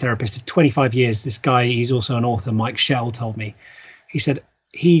anxiety therapist of 25 years, this guy, he's also an author, Mike Shell, told me. He said,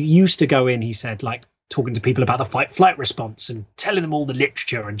 he used to go in, he said, talking to people about the fight-flight response and telling them all the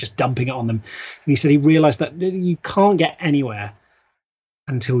literature and just dumping it on them. And he said he realized that you can't get anywhere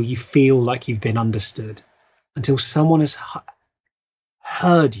until you feel like you've been understood, until someone has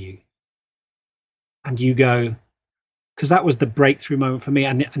heard you. And you go, because that was the breakthrough moment for me.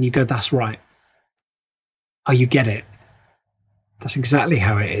 And you go, that's right. Oh, you get it. That's exactly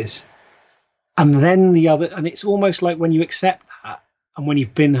how it is. And then and it's almost like when you accept that, and when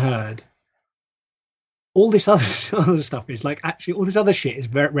you've been heard, all this other stuff is actually all this other shit is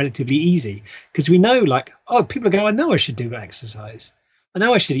relatively easy, because we know people go, I know I should do exercise. I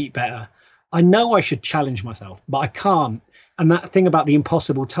know I should eat better. I know I should challenge myself, but I can't. And that thing about the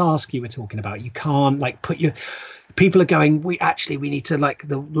impossible task you were talking about, you can't people are going, we need to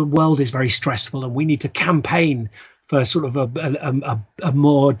the world is very stressful and we need to campaign for sort of a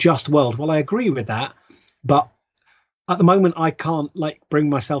more just world. Well, I agree with that, but at the moment, I can't bring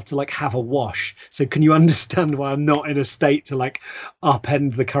myself to have a wash. So can you understand why I'm not in a state to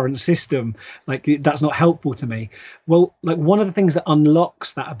upend the current system? That's not helpful to me. Well, one of the things that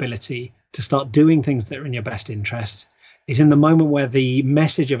unlocks that ability to start doing things that are in your best interest is in the moment where the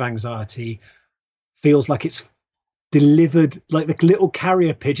message of anxiety feels like it's delivered, the little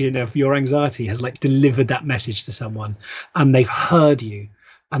carrier pigeon of your anxiety has delivered that message to someone, and they've heard you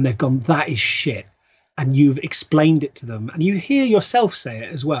and they've gone, that is shit. And you've explained it to them, and you hear yourself say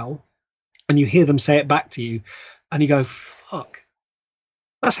it as well, and you hear them say it back to you, and you go, fuck,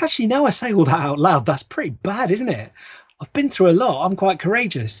 that's actually, now I say all that out loud, that's pretty bad, isn't it? I've been through a lot. I'm quite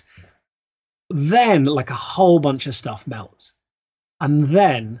courageous. Then a whole bunch of stuff melts, and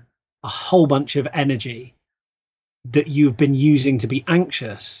then a whole bunch of energy that you've been using to be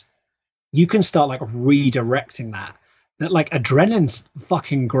anxious, you can start redirecting that adrenaline's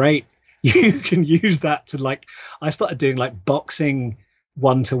fucking great. You can use that to I started doing boxing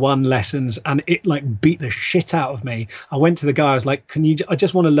 1-to-1 lessons, and it beat the shit out of me. I went to the guy, I was like, I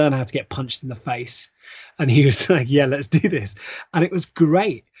just want to learn how to get punched in the face. And he was like, yeah, let's do this. And it was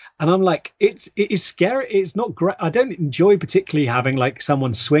great. And I'm like, it is scary. It's not great. I don't enjoy particularly having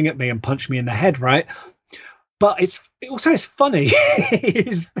someone swing at me and punch me in the head. Right. But it's funny.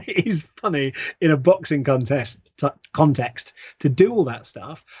 it is funny in a boxing context to do all that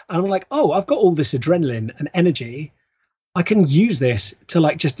stuff. And I'm like, I've got all this adrenaline and energy. I can use this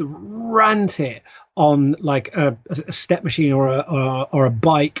to just rant it on a step machine or a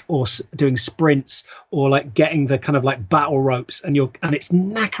bike, or doing sprints, or getting the kind of battle ropes, and it's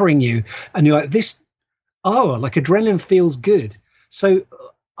knackering you, and you're like, this, adrenaline feels good. So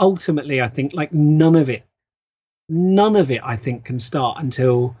ultimately, I think none of it, I think, can start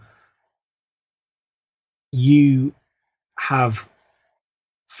until you have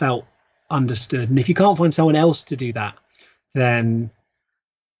felt understood. And if you can't find someone else to do that, then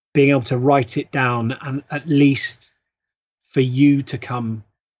being able to write it down, and at least for you to come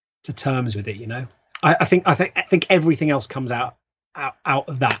to terms with it, I think everything else comes out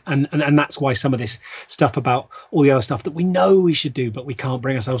of that, and that's why some of this stuff about all the other stuff that we know we should do but we can't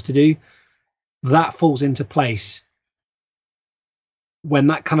bring ourselves to do, that falls into place when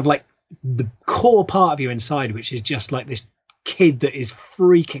that kind of the core part of you inside, which is just this kid that is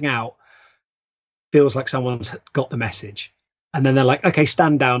freaking out, feels like someone's got the message. And then they're like, okay,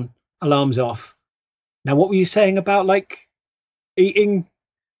 stand down, alarms off. Now, what were you saying about eating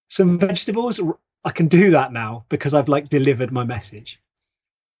some vegetables? I can do that now because I've delivered my message.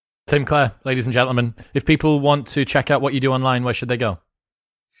 Tim Clare, ladies and gentlemen, if people want to check out what you do online, where should they go?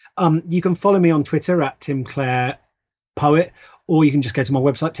 You can follow me on Twitter at Tim Clare Poet, or you can just go to my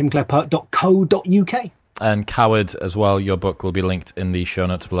website, timclarepoet.co.uk. and Coward as well. Your book will be linked in the show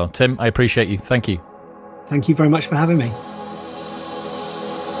notes below. Tim, I appreciate you. Thank you. Thank you very much for having me.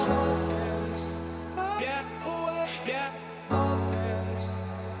 Yeah.